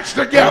to church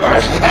together.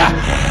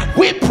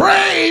 We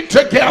prayed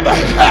together.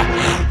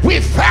 We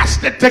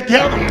fasted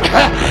together.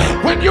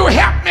 When you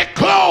help me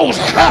close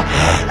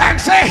and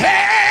say,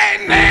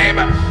 hey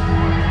neighbor,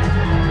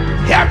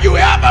 have you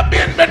ever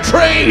been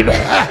betrayed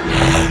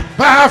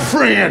by a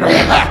friend?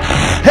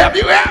 Have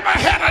you ever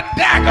had a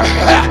dagger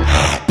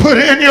put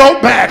in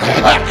your back?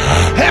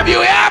 Have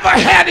you ever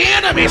had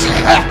enemies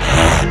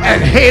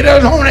and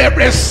haters on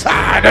every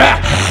side?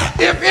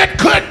 If it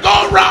could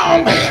go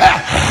wrong,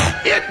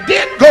 it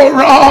did go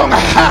wrong.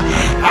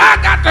 I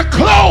got to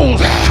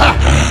close.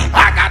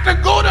 I got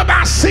to go to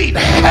my seat.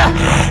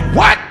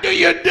 What do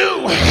you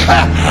do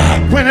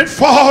when it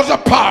falls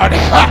apart?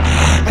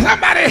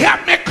 Somebody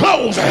help me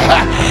close.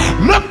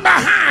 Look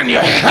behind you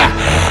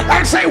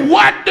and say,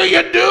 what do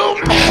you do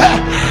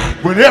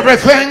when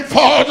everything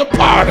falls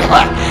apart?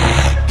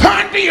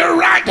 Turn to your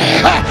right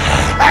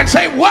and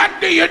say, what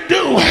do you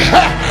do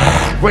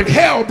when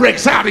hell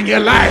breaks out in your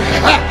life?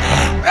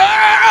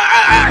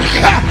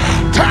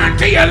 Turn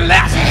to your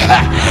left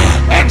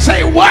and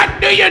say, what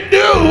do you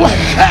do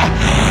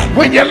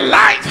when your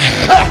life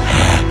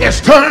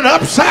is turned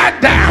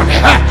upside down?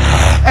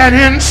 and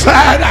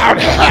inside out.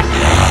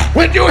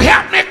 Would you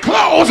help me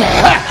close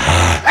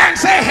and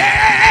say,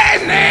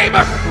 hey,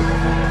 neighbor,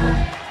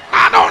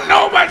 I don't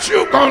know what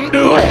you're going to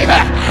do,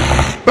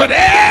 but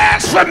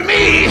as for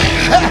me,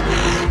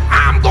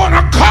 I'm going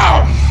to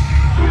call.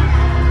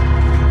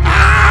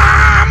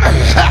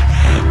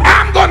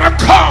 I'm going to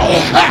call.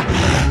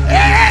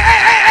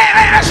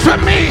 As for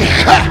me,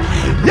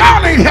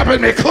 y'all ain't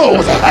helping me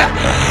close.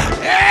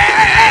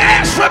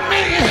 As for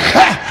me,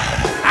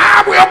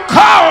 I will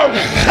call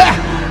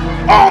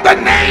on the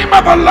name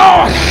of the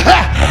Lord,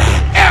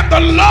 and the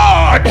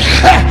Lord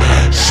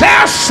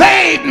shall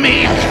save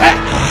me.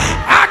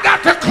 I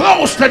got to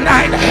close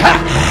tonight,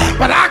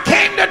 but I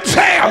came to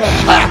tell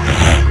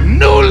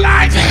New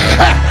Life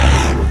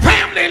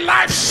Family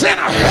Life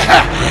Center,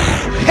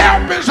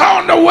 help is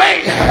on the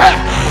way.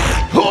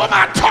 Who am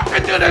I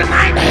talking to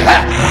tonight?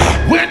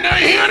 When the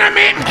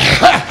enemy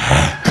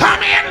come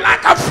in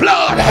like a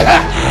flood,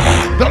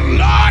 the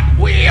Lord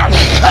will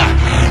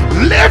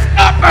lift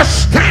up a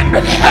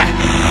standard.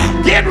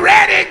 Get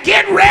ready,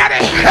 get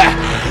ready,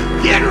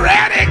 get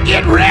ready,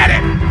 get ready,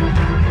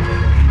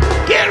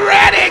 get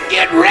ready,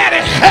 get ready.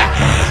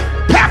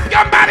 Tap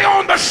somebody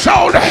on the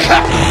shoulder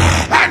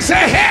and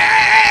say,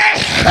 hey,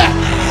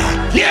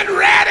 get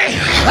ready.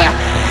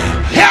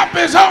 Help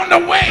is on the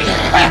way.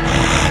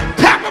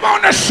 Tap him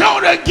on the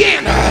shoulder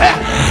again.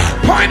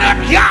 Point up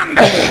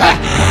yonder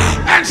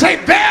and say,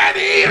 there it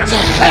is.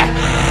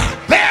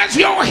 There's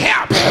your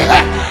help.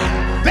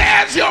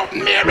 There's your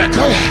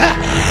miracle.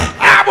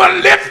 I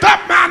will lift up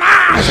mine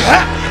eyes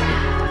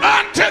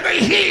unto the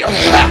hills,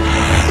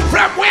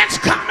 from whence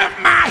cometh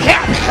my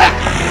help.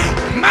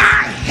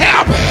 My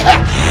help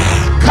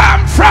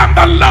come from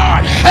the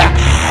Lord.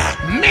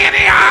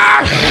 Many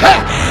are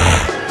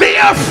the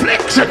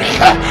affliction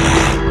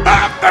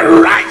of the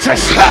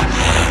righteous,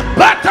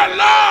 but the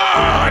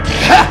Lord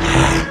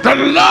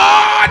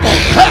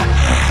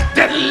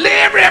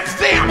delivereth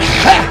them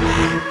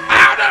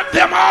out of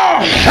them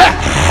all.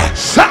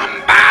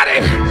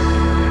 Somebody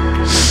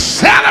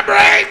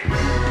celebrate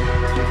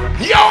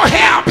your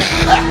help.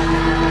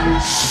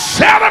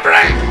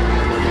 Celebrate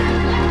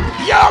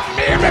your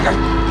miracle.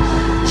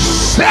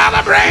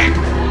 Celebrate